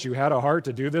 Oh, that you had a heart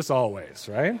to do this always,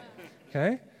 right?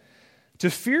 Okay? "To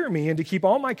fear me and to keep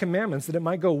all my commandments, that it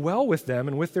might go well with them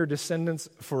and with their descendants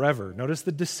forever." Notice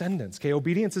the descendants, okay?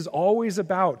 Obedience is always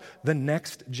about the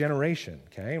next generation,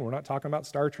 okay? And we're not talking about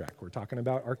Star Trek. We're talking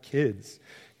about our kids,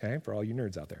 okay? For all you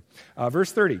nerds out there.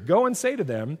 Verse 30, "Go and say to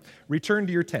them, return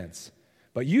to your tents.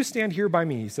 But you stand here by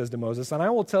me," he says to Moses, "and I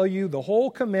will tell you the whole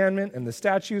commandment and the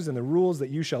statutes and the rules that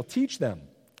you shall teach them,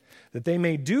 that they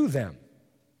may do them."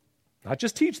 Not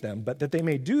just teach them, but that they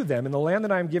may do them in the land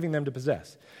that I am giving them to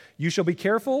possess. "You shall be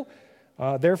careful,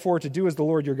 therefore, to do as the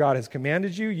Lord your God has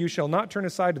commanded you. You shall not turn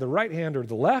aside to the right hand or to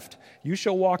the left. You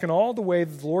shall walk in all the way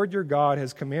that the Lord your God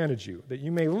has commanded you, that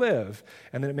you may live,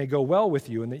 and that it may go well with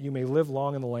you, and that you may live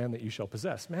long in the land that you shall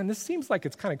possess." Man, this seems like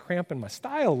it's kind of cramping my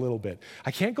style a little bit.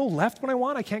 I can't go left when I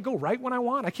want. I can't go right when I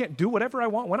want. I can't do whatever I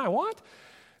want when I want.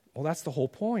 Well, that's the whole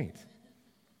point.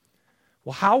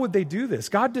 Well, how would they do this?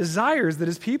 God desires that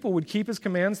his people would keep his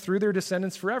commands through their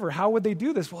descendants forever. How would they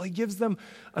do this? Well, he gives them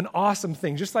an awesome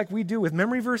thing. Just like we do with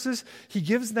memory verses, he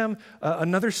gives them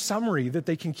another summary that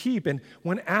they can keep. And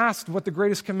when asked what the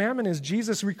greatest commandment is,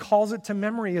 Jesus recalls it to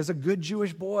memory as a good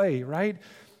Jewish boy, right?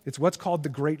 It's what's called the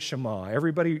Great Shema.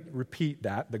 Everybody repeat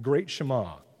that, the Great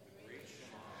Shema.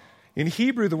 In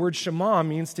Hebrew, the word Shema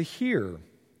means to hear,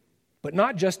 but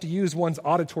not just to use one's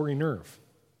auditory nerve.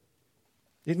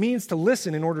 It means to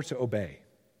listen in order to obey.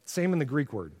 Same in the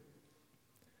Greek word.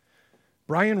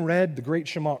 Brian read the Great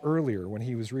Shema earlier when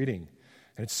he was reading,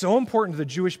 and it's so important to the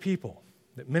Jewish people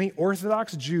that many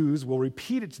Orthodox Jews will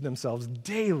repeat it to themselves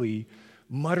daily,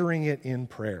 muttering it in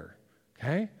prayer.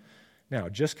 Okay? Now,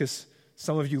 just because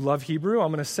some of you love Hebrew,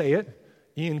 I'm going to say it.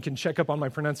 Ian can check up on my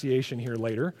pronunciation here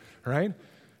later, right?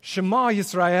 "Shema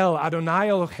Yisrael, Adonai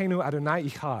Eloheinu, Adonai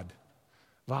Echad.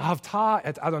 V'ahavta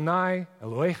et Adonai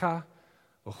Elohecha,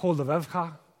 v'chol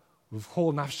levevcha,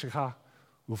 v'chol nafshecha,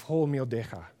 v'chol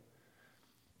mildecha."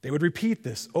 They would repeat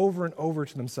this over and over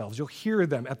to themselves. You'll hear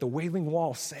them at the Wailing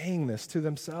Wall saying this to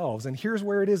themselves. And here's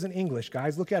where it is in English,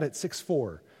 guys. Look at it,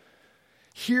 6:4.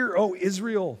 "Hear, O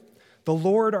Israel, the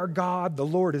Lord our God, the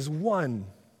Lord is one.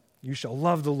 You shall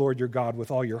love the Lord your God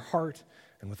with all your heart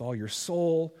and with all your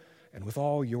soul and with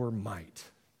all your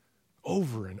might."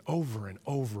 Over and over and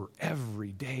over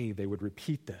every day they would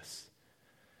repeat this.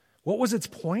 What was its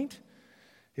point?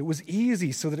 It was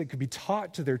easy so that it could be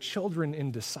taught to their children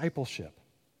in discipleship.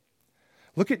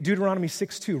 Look at Deuteronomy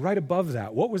 6:2, right above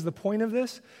that. What was the point of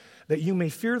this? That you may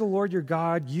fear the Lord your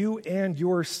God, you and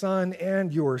your son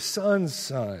and your son's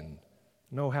son.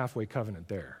 No halfway covenant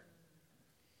there.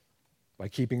 By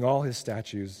keeping all his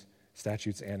statutes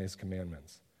and his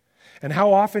commandments. And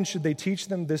how often should they teach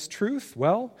them this truth?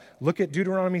 Well, look at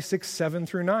Deuteronomy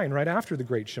 6:7-9, right after the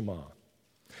Great Shema.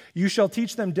 "You shall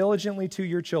teach them diligently to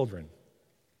your children."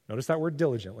 Notice that word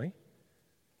diligently.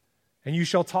 "And you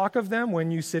shall talk of them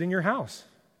when you sit in your house,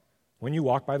 when you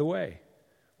walk by the way,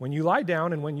 when you lie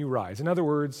down and when you rise." In other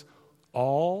words,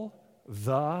 all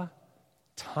the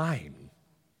time.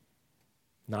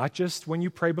 Not just when you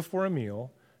pray before a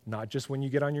meal, not just when you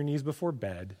get on your knees before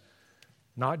bed,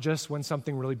 not just when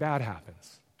something really bad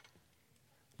happens.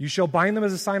 You shall bind them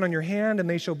as a sign on your hand, and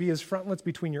they shall be as frontlets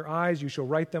between your eyes. You shall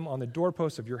write them on the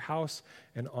doorposts of your house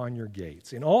and on your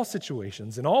gates. In all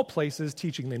situations, in all places,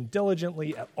 teaching them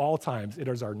diligently at all times. It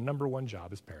is our number one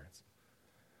job as parents.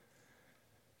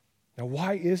 Now,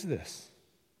 why is this?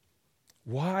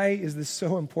 Why is this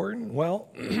so important? Well,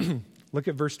 look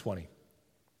at verse 20.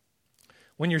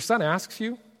 When your son asks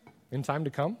you in time to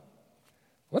come,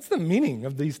 what's the meaning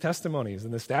of these testimonies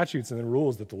and the statutes and the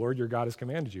rules that the Lord your God has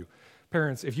commanded you?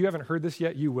 Parents, if you haven't heard this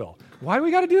yet, you will. Why do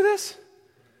we got to do this?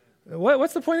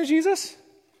 What's the point of Jesus?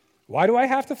 Why do I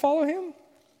have to follow him?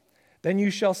 Then you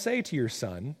shall say to your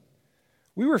son,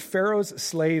 we were Pharaoh's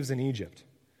slaves in Egypt,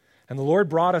 and the Lord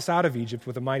brought us out of Egypt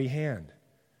with a mighty hand.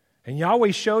 And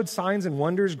Yahweh showed signs and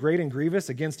wonders great and grievous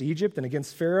against Egypt and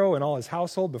against Pharaoh and all his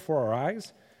household before our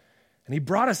eyes. And he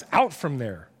brought us out from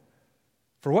there.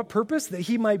 For what purpose? That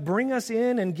he might bring us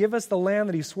in and give us the land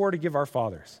that he swore to give our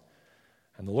fathers.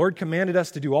 And the Lord commanded us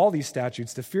to do all these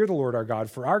statutes, to fear the Lord our God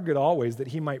for our good always, that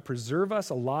he might preserve us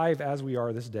alive as we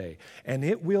are this day. And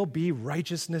it will be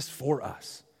righteousness for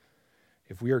us,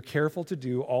 if we are careful to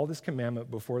do all this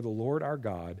commandment before the Lord our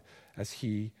God as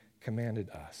he commanded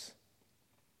us.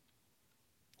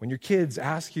 When your kids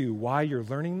ask you why you're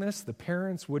learning this, the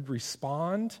parents would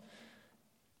respond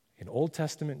in Old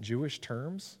Testament Jewish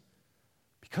terms,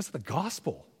 because of the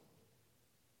gospel.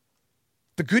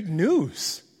 The good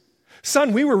news.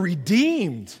 Son, we were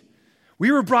redeemed.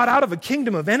 We were brought out of a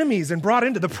kingdom of enemies and brought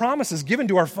into the promises given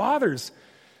to our fathers.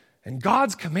 And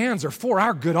God's commands are for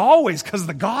our good always because of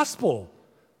the gospel.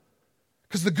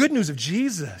 Because the good news of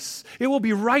Jesus. It will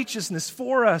be righteousness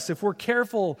for us if we're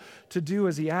careful to do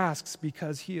as he asks,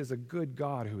 because he is a good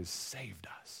God who has saved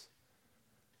us.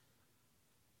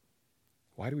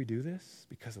 Why do we do this?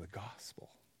 Because of the gospel.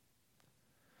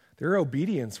 Their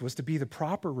obedience was to be the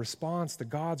proper response to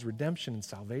God's redemption and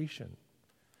salvation.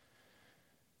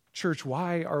 Church,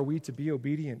 why are we to be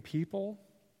obedient people?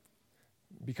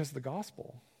 Because of the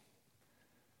gospel.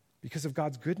 Because of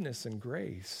God's goodness and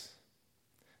grace.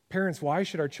 Parents, why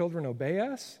should our children obey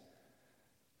us?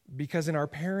 Because in our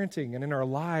parenting and in our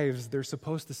lives, they're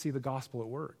supposed to see the gospel at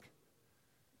work.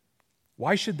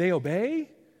 Why should they obey?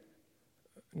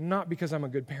 Not because I'm a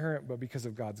good parent, but because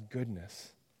of God's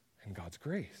goodness and God's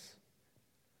grace.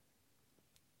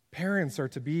 Parents are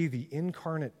to be the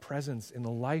incarnate presence in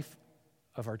the life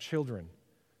of our children.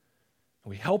 And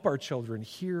we help our children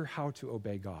hear how to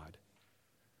obey God.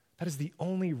 That is the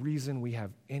only reason we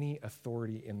have any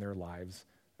authority in their lives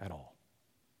at all,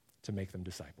 to make them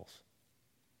disciples.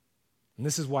 And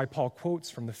this is why Paul quotes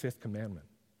from the fifth commandment.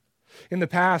 In the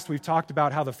past, we've talked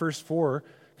about how the first four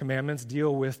commandments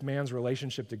deal with man's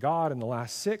relationship to God, and the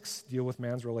last six deal with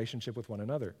man's relationship with one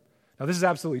another. Now, this is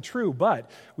absolutely true, but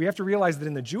we have to realize that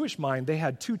in the Jewish mind, they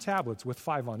had 2 tablets with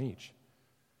 5 on each.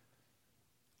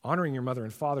 Honoring your mother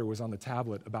and father was on the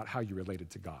tablet about how you related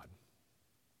to God.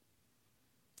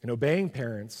 In obeying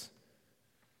parents,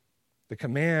 the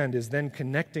command is then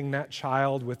connecting that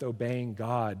child with obeying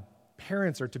God.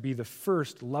 Parents are to be the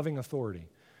first loving authority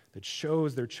that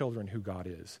shows their children who God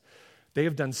is. They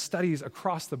have done studies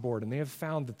across the board, and they have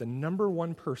found that the number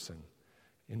one person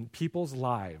in people's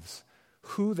lives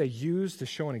who they use to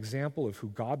show an example of who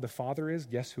God the Father is,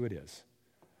 guess who it is?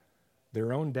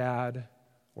 Their own dad,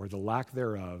 or the lack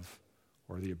thereof,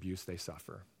 or the abuse they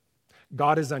suffer.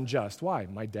 God is unjust. Why?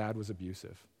 My dad was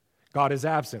abusive. God is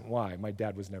absent. Why? My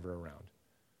dad was never around.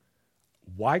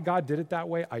 Why God did it that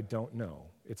way, I don't know.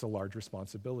 It's a large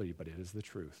responsibility, but it is the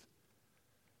truth.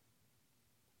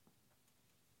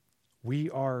 We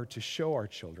are to show our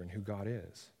children who God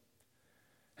is.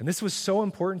 And this was so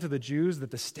important to the Jews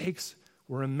that the stakes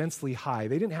were immensely high.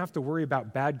 They didn't have to worry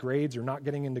about bad grades or not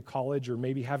getting into college or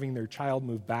maybe having their child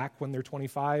move back when they're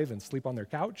 25 and sleep on their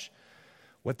couch.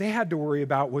 What they had to worry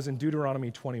about was in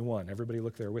Deuteronomy 21. Everybody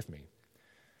look there with me.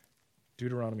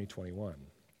 Deuteronomy 21.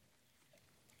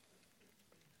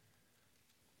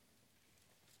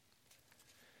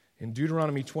 In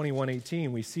Deuteronomy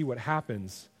 21:18, we see what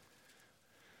happens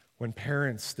when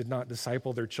parents did not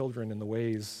disciple their children in the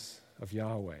ways of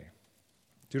Yahweh.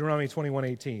 Deuteronomy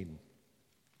 21:18.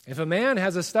 If a man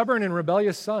has a stubborn and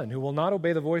rebellious son who will not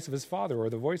obey the voice of his father or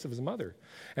the voice of his mother,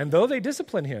 and though they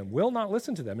discipline him, will not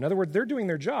listen to them. In other words, they're doing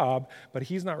their job, but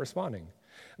he's not responding.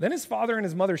 Then his father and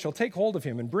his mother shall take hold of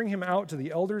him and bring him out to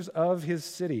the elders of his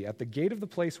city at the gate of the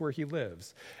place where he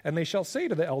lives. And they shall say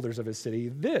to the elders of his city,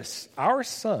 this, our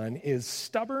son, is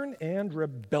stubborn and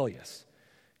rebellious.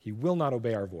 He will not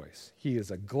obey our voice. He is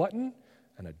a glutton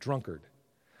and a drunkard.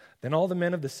 Then all the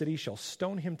men of the city shall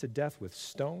stone him to death with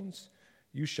stones.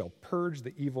 You shall purge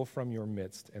the evil from your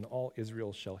midst, and all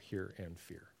Israel shall hear and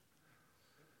fear.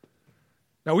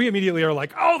 Now, we immediately are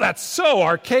like, oh, that's so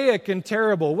archaic and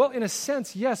terrible. Well, in a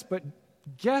sense, yes, but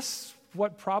guess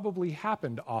what probably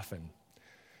happened often?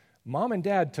 Mom and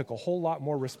dad took a whole lot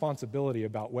more responsibility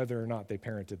about whether or not they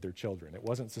parented their children. It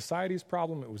wasn't society's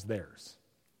problem, it was theirs.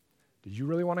 Did you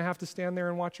really want to have to stand there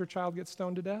and watch your child get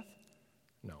stoned to death?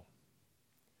 No.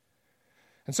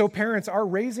 And so, parents, our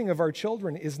raising of our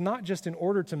children is not just in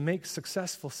order to make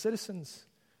successful citizens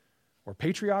or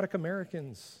patriotic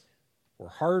Americans or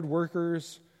hard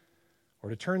workers or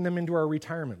to turn them into our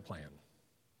retirement plan.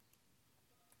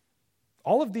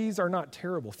 All of these are not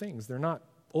terrible things. They're not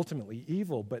ultimately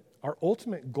evil, but our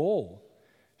ultimate goal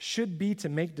should be to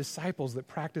make disciples that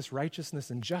practice righteousness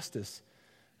and justice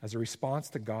as a response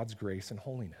to God's grace and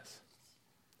holiness.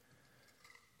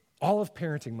 All of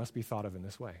parenting must be thought of in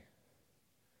this way.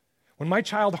 When my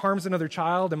child harms another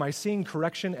child, am I seeing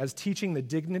correction as teaching the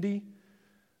dignity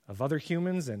of other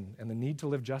humans and the need to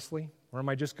live justly? Or am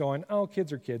I just going, oh,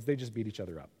 kids are kids, they just beat each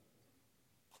other up?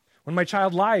 When my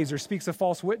child lies or speaks a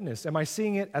false witness, am I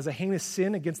seeing it as a heinous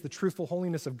sin against the truthful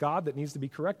holiness of God that needs to be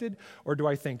corrected? Or do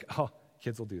I think, oh,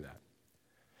 kids will do that?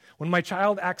 When my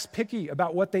child acts picky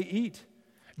about what they eat,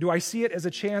 do I see it as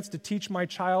a chance to teach my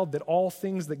child that all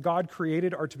things that God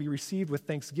created are to be received with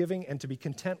thanksgiving and to be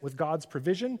content with God's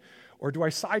provision? Or do I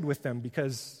side with them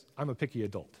because I'm a picky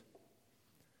adult?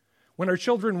 When our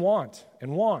children want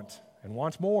and want and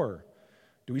want more,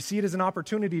 do we see it as an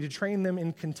opportunity to train them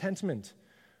in contentment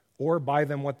or buy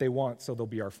them what they want so they'll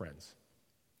be our friends?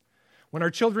 When our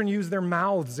children use their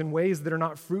mouths in ways that are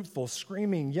not fruitful,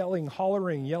 screaming, yelling,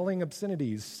 hollering, yelling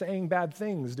obscenities, saying bad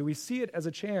things, do we see it as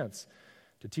a chance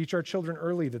to teach our children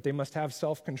early that they must have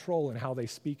self-control in how they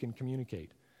speak and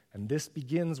communicate? And this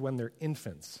begins when they're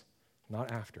infants,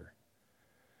 not after.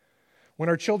 When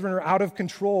our children are out of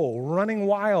control, running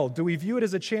wild, do we view it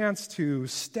as a chance to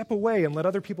step away and let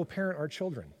other people parent our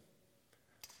children?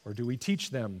 Or do we teach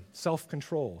them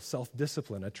self-control,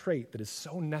 self-discipline, a trait that is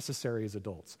so necessary as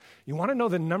adults? You want to know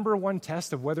the number one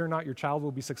test of whether or not your child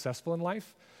will be successful in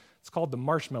life? It's called the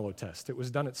marshmallow test. It was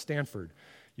done at Stanford.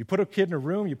 You put a kid in a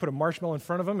room, you put a marshmallow in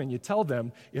front of them, and you tell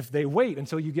them if they wait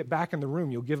until you get back in the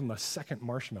room, you'll give them a second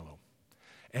marshmallow.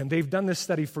 And they've done this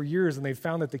study for years, and they've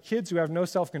found that the kids who have no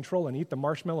self-control and eat the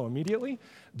marshmallow immediately,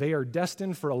 they are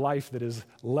destined for a life that is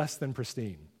less than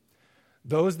pristine.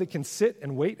 Those that can sit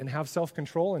and wait and have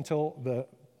self-control until the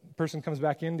person comes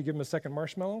back in to give them a second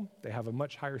marshmallow, they have a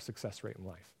much higher success rate in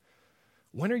life.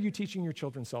 When are you teaching your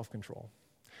children self-control?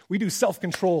 We do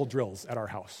self-control drills at our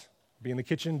house. Be in the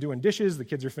kitchen doing dishes, the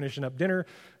kids are finishing up dinner,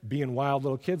 being wild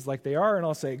little kids like they are, and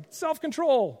I'll say,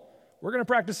 self-control. We're going to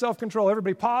practice self-control.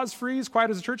 Everybody pause, freeze,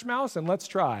 quiet as a church mouse, and let's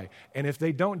try. And if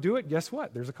they don't do it, guess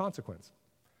what? There's a consequence.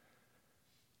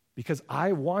 Because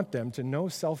I want them to know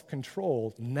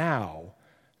self-control now,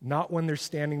 not when they're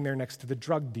standing there next to the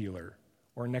drug dealer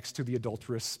or next to the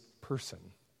adulterous person.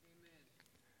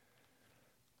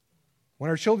 When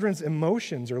our children's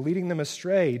emotions are leading them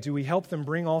astray, do we help them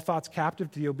bring all thoughts captive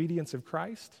to the obedience of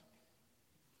Christ?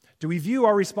 Do we view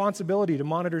our responsibility to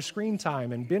monitor screen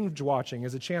time and binge watching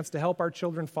as a chance to help our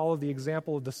children follow the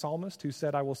example of the psalmist who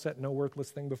said, I will set no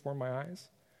worthless thing before my eyes?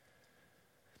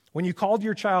 When you call to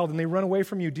your child and they run away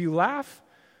from you, do you laugh?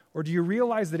 Or do you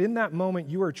realize that in that moment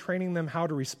you are training them how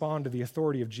to respond to the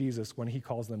authority of Jesus when he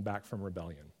calls them back from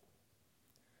rebellion?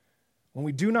 When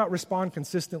we do not respond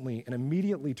consistently and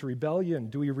immediately to rebellion,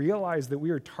 do we realize that we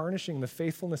are tarnishing the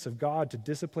faithfulness of God to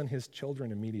discipline his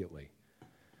children immediately?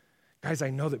 Guys,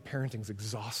 I know that parenting is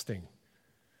exhausting,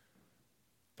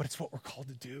 but it's what we're called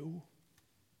to do.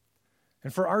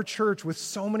 And for our church, with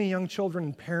so many young children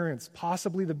and parents,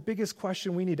 possibly the biggest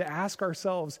question we need to ask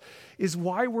ourselves is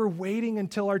why we're waiting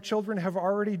until our children have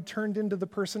already turned into the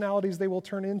personalities they will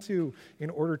turn into in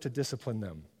order to discipline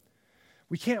them.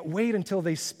 We can't wait until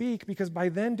they speak because by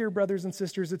then, dear brothers and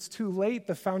sisters, it's too late.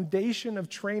 The foundation of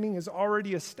training is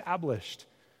already established.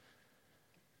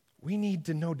 We need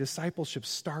to know discipleship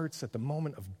starts at the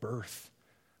moment of birth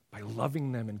by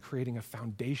loving them and creating a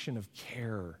foundation of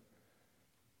care.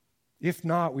 If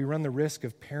not, we run the risk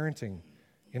of parenting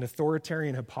in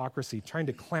authoritarian hypocrisy, trying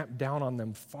to clamp down on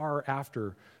them far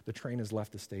after the train has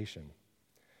left the station.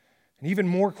 And even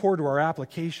more core to our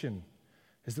application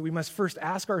is that we must first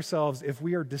ask ourselves if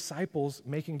we are disciples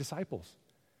making disciples.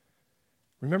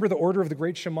 Remember the order of the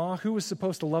great Shema? Who was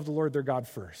supposed to love the Lord their God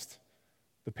first?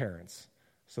 The parents,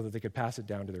 so that they could pass it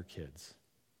down to their kids.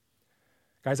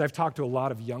 Guys, I've talked to a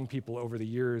lot of young people over the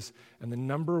years, and the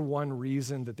number one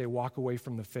reason that they walk away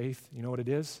from the faith, you know what it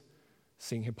is?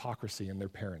 Seeing hypocrisy in their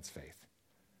parents' faith.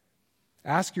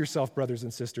 Ask yourself, brothers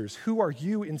and sisters, who are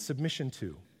you in submission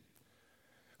to?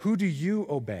 Who do you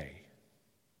obey?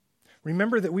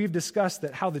 Remember that we've discussed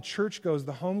that how the church goes,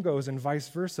 the home goes, and vice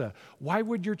versa. Why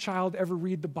would your child ever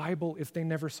read the Bible if they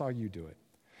never saw you do it?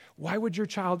 Why would your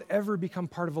child ever become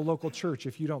part of a local church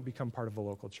if you don't become part of a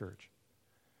local church?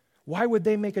 Why would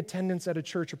they make attendance at a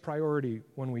church a priority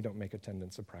when we don't make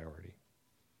attendance a priority?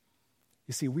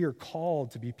 You see, we are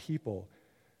called to be people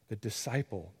that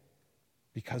disciple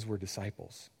because we're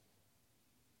disciples.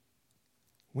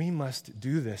 We must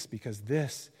do this because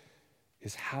this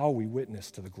is how we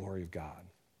witness to the glory of God.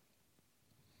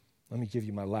 Let me give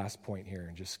you my last point here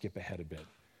and just skip ahead a bit.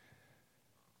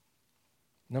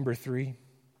 Number 3,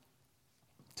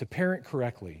 to parent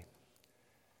correctly,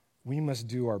 we must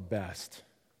do our best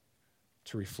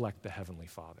to reflect the Heavenly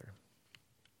Father.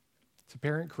 To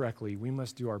parent correctly, we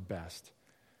must do our best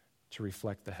to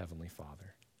reflect the Heavenly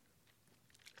Father.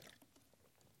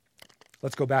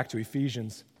 Let's go back to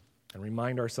Ephesians and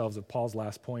remind ourselves of Paul's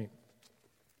last point.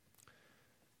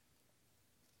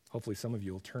 Hopefully some of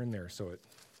you will turn there so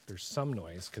there's some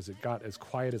noise because it got as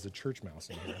quiet as a church mouse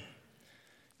in here.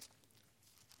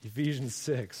 Ephesians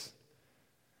 6.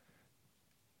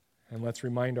 And let's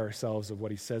remind ourselves of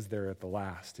what he says there at the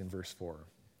last in verse 4.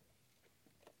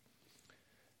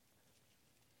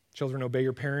 Children, obey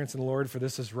your parents in the Lord, for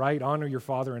this is right. Honor your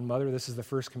father and mother. This is the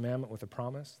first commandment with a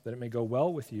promise, that it may go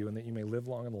well with you and that you may live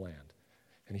long in the land.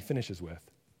 And he finishes with,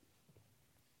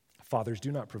 fathers,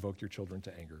 do not provoke your children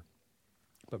to anger,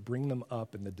 but bring them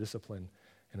up in the discipline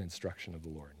and instruction of the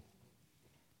Lord.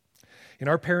 In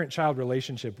our parent-child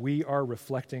relationship, we are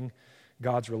reflecting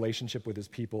God's relationship with his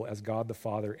people as God the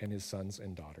Father and his sons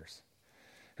and daughters.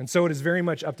 And so it is very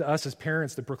much up to us as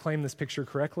parents to proclaim this picture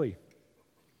correctly.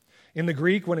 In the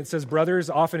Greek, when it says brothers,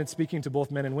 often it's speaking to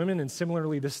both men and women, and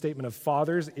similarly, this statement of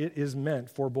fathers, it is meant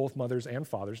for both mothers and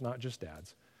fathers, not just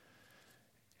dads.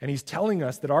 And he's telling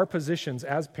us that our positions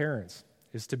as parents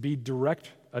is to be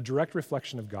a direct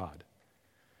reflection of God.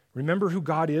 Remember who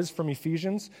God is from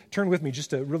Ephesians? Turn with me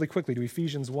just really quickly to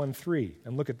Ephesians 1:3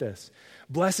 and look at this.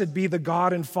 Blessed be the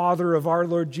God and Father of our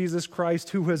Lord Jesus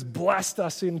Christ, who has blessed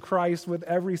us in Christ with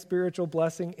every spiritual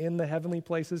blessing in the heavenly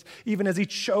places, even as he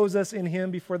chose us in him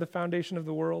before the foundation of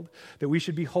the world, that we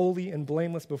should be holy and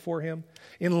blameless before him.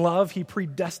 In love, he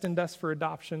predestined us for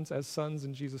adoptions as sons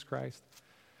in Jesus Christ.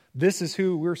 This is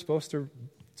who we're supposed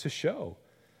to show.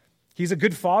 He's a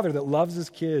good father that loves his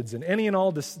kids, and any and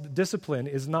all discipline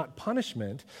is not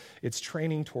punishment, it's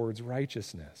training towards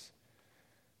righteousness.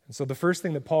 And so the first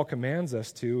thing that Paul commands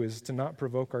us to is to not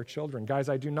provoke our children. Guys,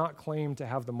 I do not claim to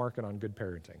have the market on good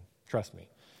parenting. Trust me.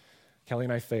 Kelly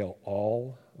and I fail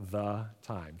all the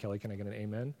time. Kelly, can I get an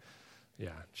amen?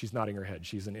 Yeah, she's nodding her head.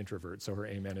 She's an introvert, so her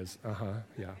amen is,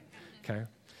 yeah, okay.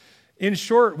 In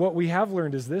short, what we have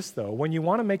learned is this, though. When you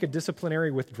want to make a disciplinary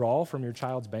withdrawal from your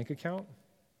child's bank account,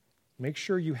 make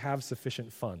sure you have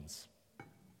sufficient funds,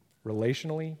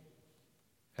 relationally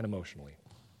and emotionally.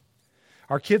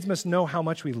 Our kids must know how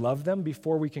much we love them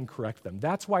before we can correct them.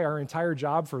 That's why our entire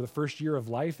job for the first year of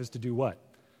life is to do what?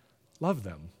 Love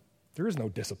them. There is no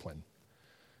discipline.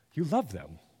 You love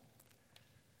them.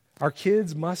 Our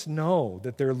kids must know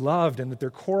that they're loved and that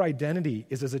their core identity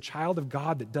is as a child of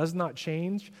God that does not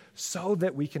change, so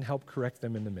that we can help correct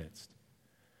them in the midst.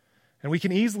 And we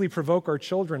can easily provoke our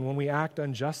children when we act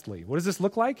unjustly. What does this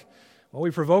look like? Well,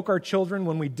 we provoke our children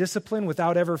when we discipline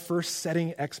without ever first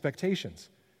setting expectations.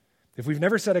 If we've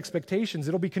never set expectations,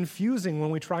 it'll be confusing when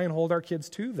we try and hold our kids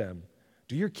to them.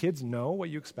 Do your kids know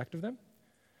what you expect of them?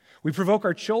 We provoke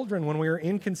our children when we are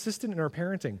inconsistent in our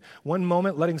parenting. One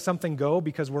moment letting something go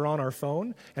because we're on our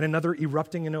phone, and another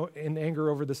erupting in anger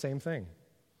over the same thing.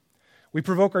 We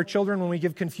provoke our children when we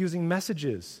give confusing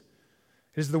messages.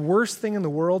 It is the worst thing in the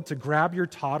world to grab your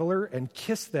toddler and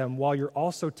kiss them while you're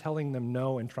also telling them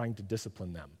no and trying to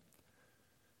discipline them.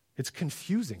 It's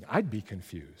confusing. I'd be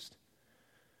confused.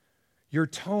 Your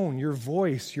tone, your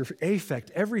voice, your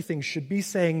affect, everything should be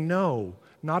saying no,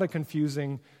 not a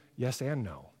confusing yes and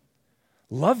no.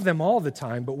 Love them all the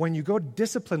time, but when you go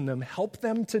discipline them, help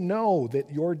them to know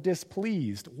that you're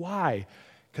displeased. Why?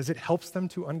 Because it helps them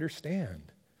to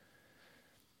understand.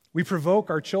 We provoke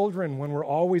our children when we're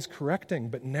always correcting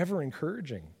but never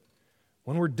encouraging,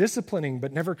 when we're disciplining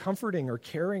but never comforting or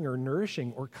caring or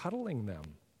nourishing or cuddling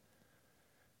them.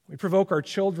 We provoke our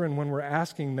children when we're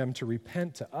asking them to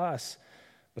repent to us,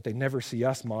 but they never see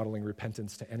us modeling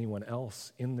repentance to anyone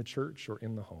else in the church or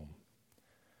in the home.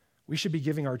 We should be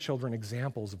giving our children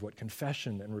examples of what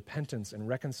confession and repentance and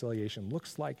reconciliation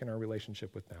looks like in our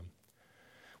relationship with them.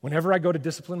 Whenever I go to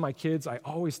discipline my kids, I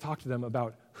always talk to them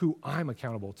about who I'm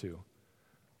accountable to.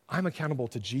 I'm accountable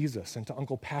to Jesus and to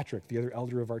Uncle Patrick, the other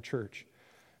elder of our church,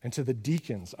 and to the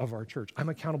deacons of our church. I'm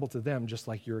accountable to them just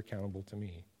like you're accountable to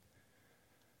me.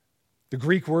 The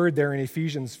Greek word there in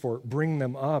Ephesians for bring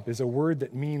them up is a word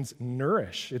that means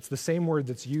nourish. It's the same word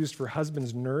that's used for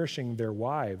husbands nourishing their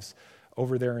wives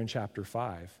over there in chapter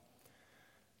 5.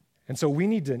 And so we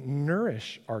need to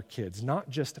nourish our kids, not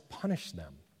just punish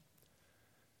them.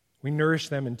 We nourish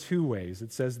them in two ways.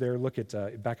 It says there, look at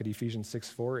back at Ephesians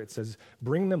 6:4, it says,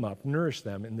 bring them up, nourish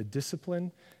them in the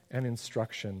discipline and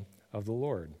instruction of the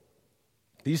Lord.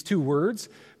 These two words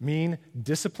mean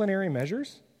disciplinary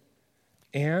measures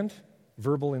and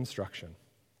verbal instruction.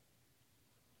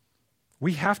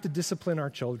 We have to discipline our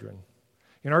children.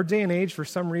 In our day and age, for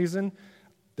some reason,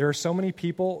 there are so many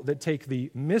people that take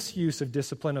the misuse of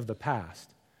discipline of the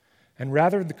past, and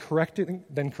rather than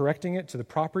correcting it to the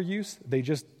proper use, they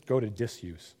just go to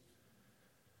disuse.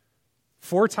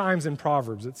 4 times in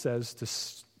Proverbs it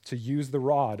says to use the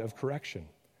rod of correction.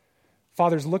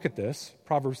 Fathers, look at this,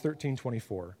 Proverbs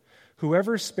 13:24.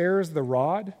 Whoever spares the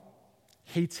rod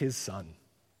hates his son,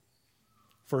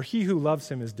 for he who loves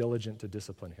him is diligent to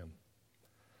discipline him.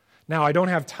 Now, I don't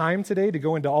have time today to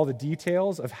go into all the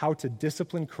details of how to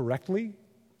discipline correctly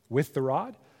with the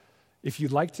rod. If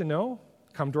you'd like to know,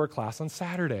 come to our class on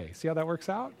Saturday. See how that works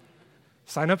out?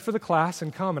 Sign up for the class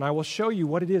and come, and I will show you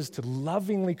what it is to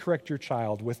lovingly correct your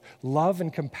child with love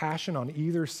and compassion on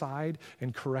either side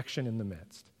and correction in the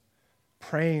midst.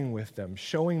 Praying with them,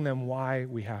 showing them why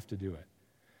we have to do it.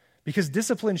 Because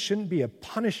discipline shouldn't be a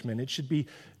punishment. It should be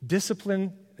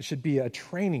discipline. It should be a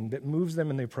training that moves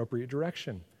them in the appropriate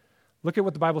direction. Look at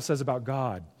what the Bible says about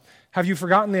God. Have you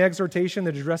forgotten the exhortation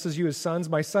that addresses you as sons?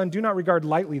 My son, do not regard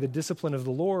lightly the discipline of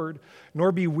the Lord,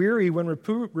 nor be weary when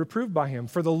reproved by him.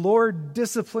 For the Lord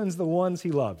disciplines the ones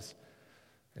he loves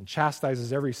and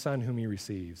chastises every son whom he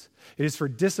receives. It is for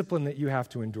discipline that you have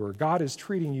to endure. God is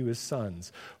treating you as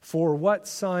sons. For what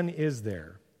son is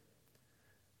there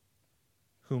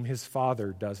whom his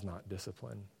father does not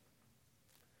discipline?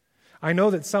 I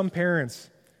know that some parents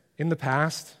in the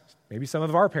past, maybe some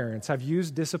of our parents, have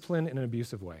used discipline in an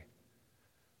abusive way.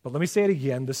 But let me say it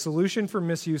again. The solution for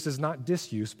misuse is not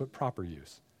disuse, but proper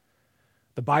use.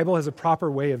 The Bible has a proper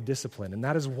way of discipline, and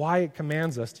that is why it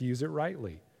commands us to use it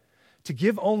rightly. To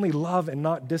give only love and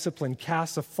not discipline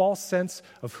casts a false sense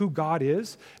of who God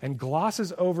is and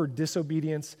glosses over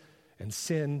disobedience and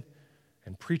sin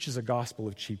and preaches a gospel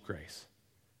of cheap grace.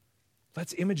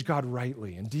 Let's image God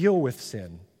rightly and deal with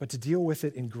sin, but to deal with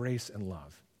it in grace and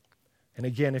love. And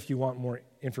again, if you want more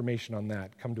information on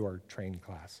that, come to our training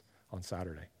class on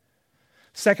Saturday.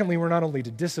 Secondly, we're not only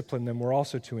to discipline them, we're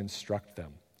also to instruct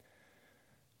them.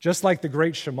 Just like the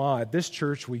great Shema, at this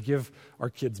church, we give our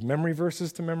kids memory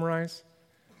verses to memorize.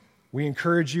 We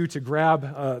encourage you to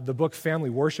grab the book Family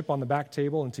Worship on the back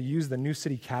table and to use the New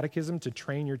City Catechism to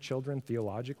train your children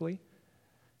theologically.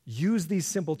 Use these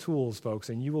simple tools, folks,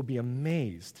 and you will be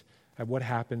amazed at what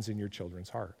happens in your children's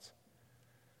hearts.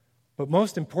 But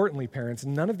most importantly, parents,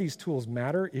 none of these tools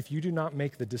matter if you do not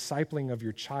make the discipling of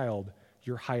your child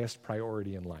your highest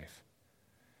priority in life.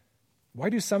 Why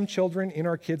do some children in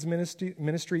our kids'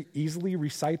 ministry easily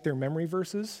recite their memory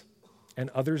verses and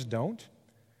others don't?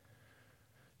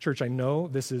 Church, I know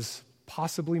this is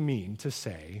possibly mean to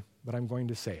say, but I'm going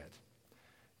to say it.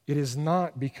 It is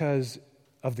not because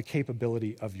of the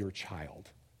capability of your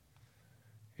child.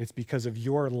 It's because of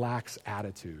your lax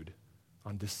attitude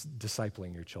on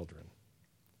discipling your children.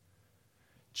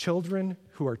 Children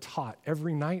who are taught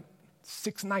every night,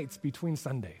 6 nights between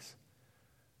Sundays,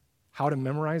 how to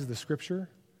memorize the Scripture,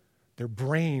 their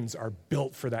brains are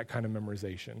built for that kind of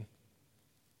memorization.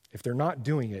 If they're not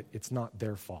doing it, it's not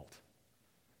their fault.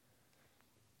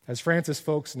 As Francis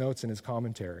Folks notes in his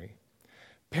commentary,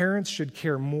 parents should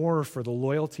care more for the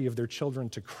loyalty of their children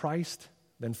to Christ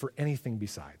than for anything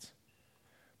besides.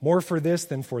 More for this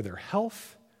than for their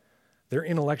health, their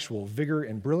intellectual vigor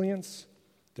and brilliance,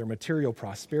 their material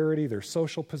prosperity, their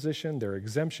social position, their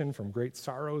exemption from great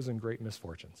sorrows and great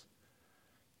misfortunes.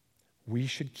 We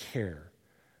should care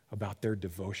about their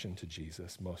devotion to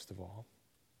Jesus most of all.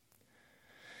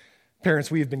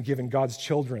 Parents, we have been given God's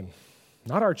children,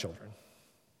 not our children.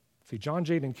 See, John,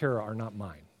 Jade, and Kara are not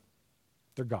mine.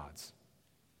 They're God's.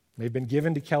 They've been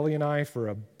given to Kelly and I for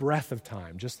a breath of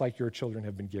time, just like your children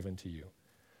have been given to you,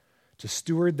 to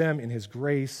steward them in His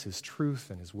grace, His truth,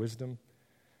 and His wisdom.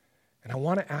 And I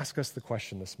want to ask us the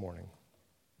question this morning.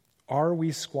 Are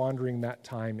we squandering that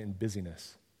time in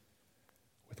busyness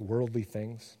with worldly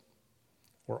things?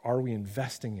 Or are we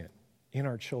investing it in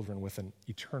our children with an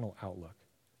eternal outlook?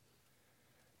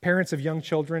 Parents of young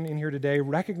children in here today,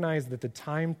 recognize that the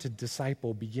time to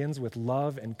disciple begins with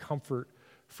love and comfort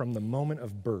from the moment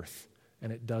of birth,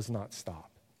 and it does not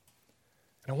stop.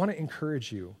 And I want to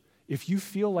encourage you, if you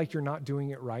feel like you're not doing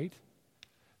it right,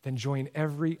 then join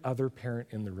every other parent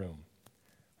in the room.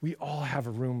 We all have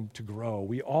a room to grow.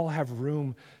 We all have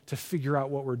room to figure out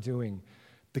what we're doing.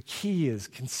 The key is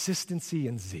consistency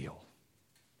and zeal.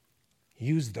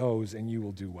 Use those and you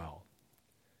will do well.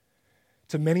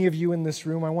 To many of you in this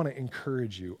room, I want to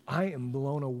encourage you. I am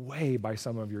blown away by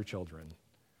some of your children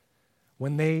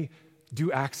when they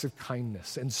do acts of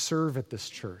kindness and serve at this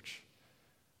church,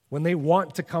 when they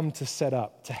want to come to set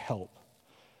up, to help,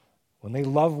 when they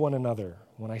love one another,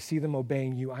 when I see them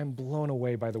obeying you, I'm blown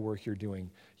away by the work you're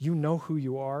doing. You know who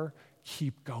you are.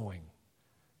 Keep going.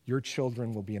 Your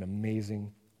children will be an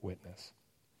amazing witness.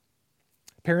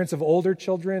 Parents of older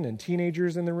children and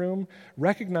teenagers in the room,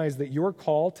 recognize that your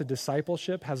call to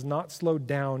discipleship has not slowed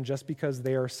down just because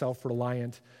they are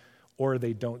self-reliant or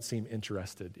they don't seem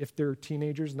interested. If they're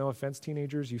teenagers, no offense,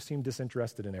 teenagers, you seem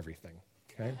disinterested in everything,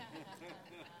 okay?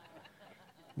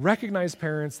 Recognize,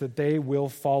 parents, that they will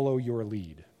follow your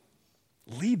lead.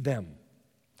 Lead them.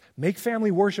 Make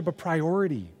family worship a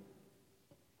priority.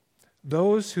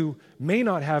 Those who may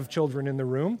not have children in the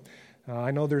room,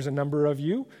 I know there's a number of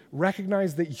you,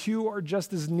 recognize that you are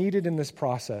just as needed in this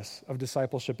process of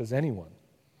discipleship as anyone.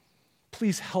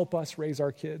 Please help us raise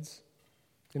our kids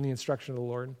in the instruction of the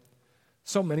Lord.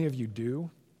 So many of you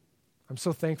do. I'm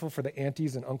so thankful for the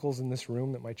aunties and uncles in this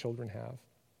room that my children have.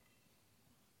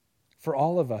 For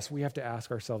all of us, we have to ask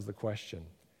ourselves the question,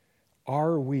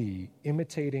 are we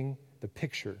imitating the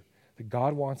picture that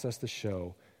God wants us to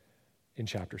show in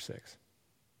chapter 6?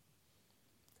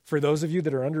 For those of you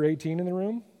that are under 18 in the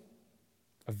room,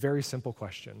 a very simple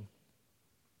question.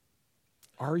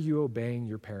 Are you obeying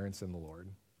your parents in the Lord?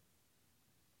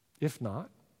 If not,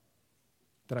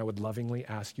 then I would lovingly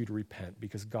ask you to repent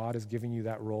because God is giving you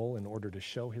that role in order to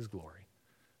show his glory.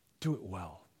 Do it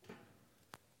well.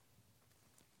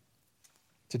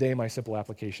 Today, my simple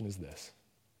application is this.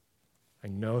 I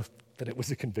know that it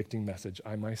was a convicting message.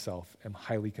 I myself am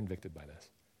highly convicted by this.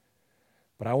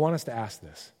 But I want us to ask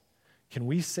this. Can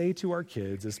we say to our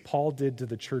kids, as Paul did to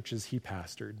the churches he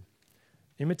pastored,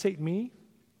 imitate me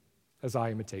as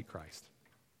I imitate Christ?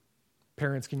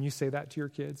 Parents, can you say that to your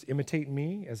kids? Imitate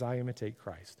me as I imitate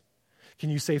Christ. Can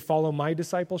you say, follow my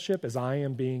discipleship as I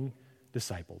am being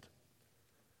discipled?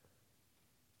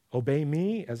 Obey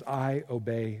me as I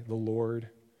obey the Lord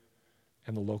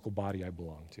and the local body I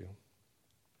belong to.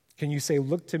 Can you say,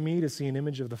 look to me to see an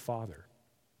image of the Father?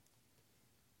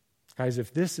 Guys,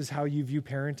 if this is how you view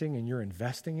parenting and you're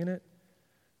investing in it,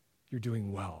 you're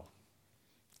doing well.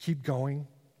 Keep going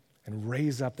and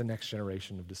raise up the next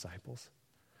generation of disciples.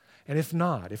 And if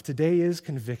not, if today is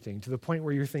convicting to the point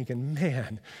where you're thinking,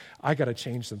 man, I got to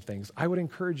change some things, I would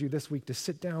encourage you this week to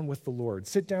sit down with the Lord.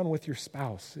 Sit down with your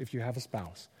spouse, if you have a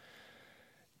spouse,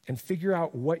 and figure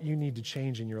out what you need to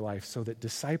change in your life so that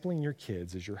discipling your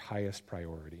kids is your highest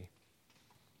priority.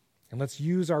 And let's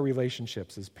use our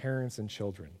relationships as parents and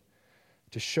children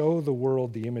to show the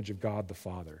world the image of God the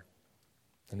Father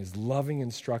and his loving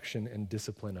instruction and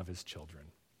discipline of his children.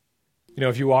 You know,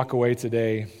 if you walk away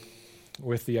today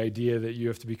with the idea that you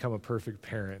have to become a perfect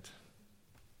parent,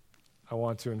 I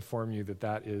want to inform you that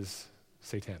that is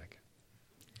satanic.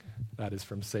 That is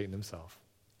from Satan himself.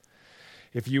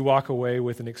 If you walk away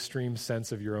with an extreme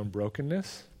sense of your own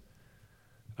brokenness,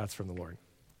 that's from the Lord.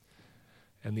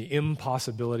 And the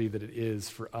impossibility that it is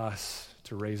for us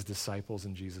to raise disciples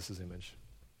in Jesus' image.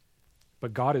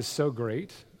 But God is so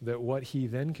great that what he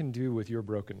then can do with your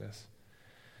brokenness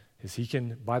is he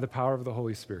can, by the power of the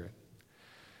Holy Spirit,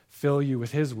 fill you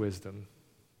with his wisdom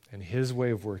and his way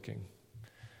of working.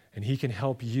 And he can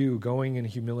help you going in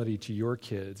humility to your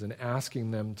kids and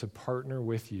asking them to partner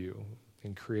with you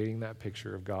in creating that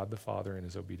picture of God the Father and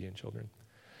his obedient children.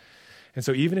 And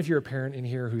so even if you're a parent in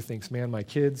here who thinks, man, my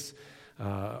kids,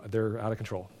 they're out of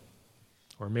control.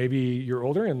 Or maybe you're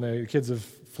older and the kids have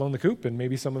flown the coop and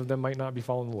maybe some of them might not be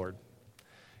following the Lord.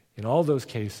 In all those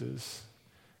cases,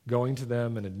 going to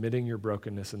them and admitting your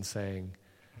brokenness and saying,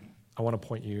 I want to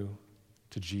point you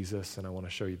to Jesus and I want to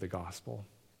show you the gospel.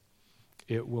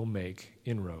 It will make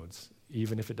inroads,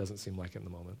 even if it doesn't seem like it in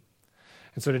the moment.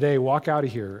 And so today, walk out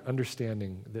of here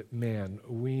understanding that, man,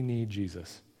 we need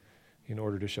Jesus in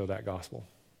order to show that gospel.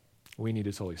 We need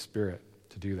his Holy Spirit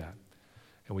to do that.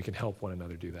 And we can help one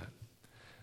another do that.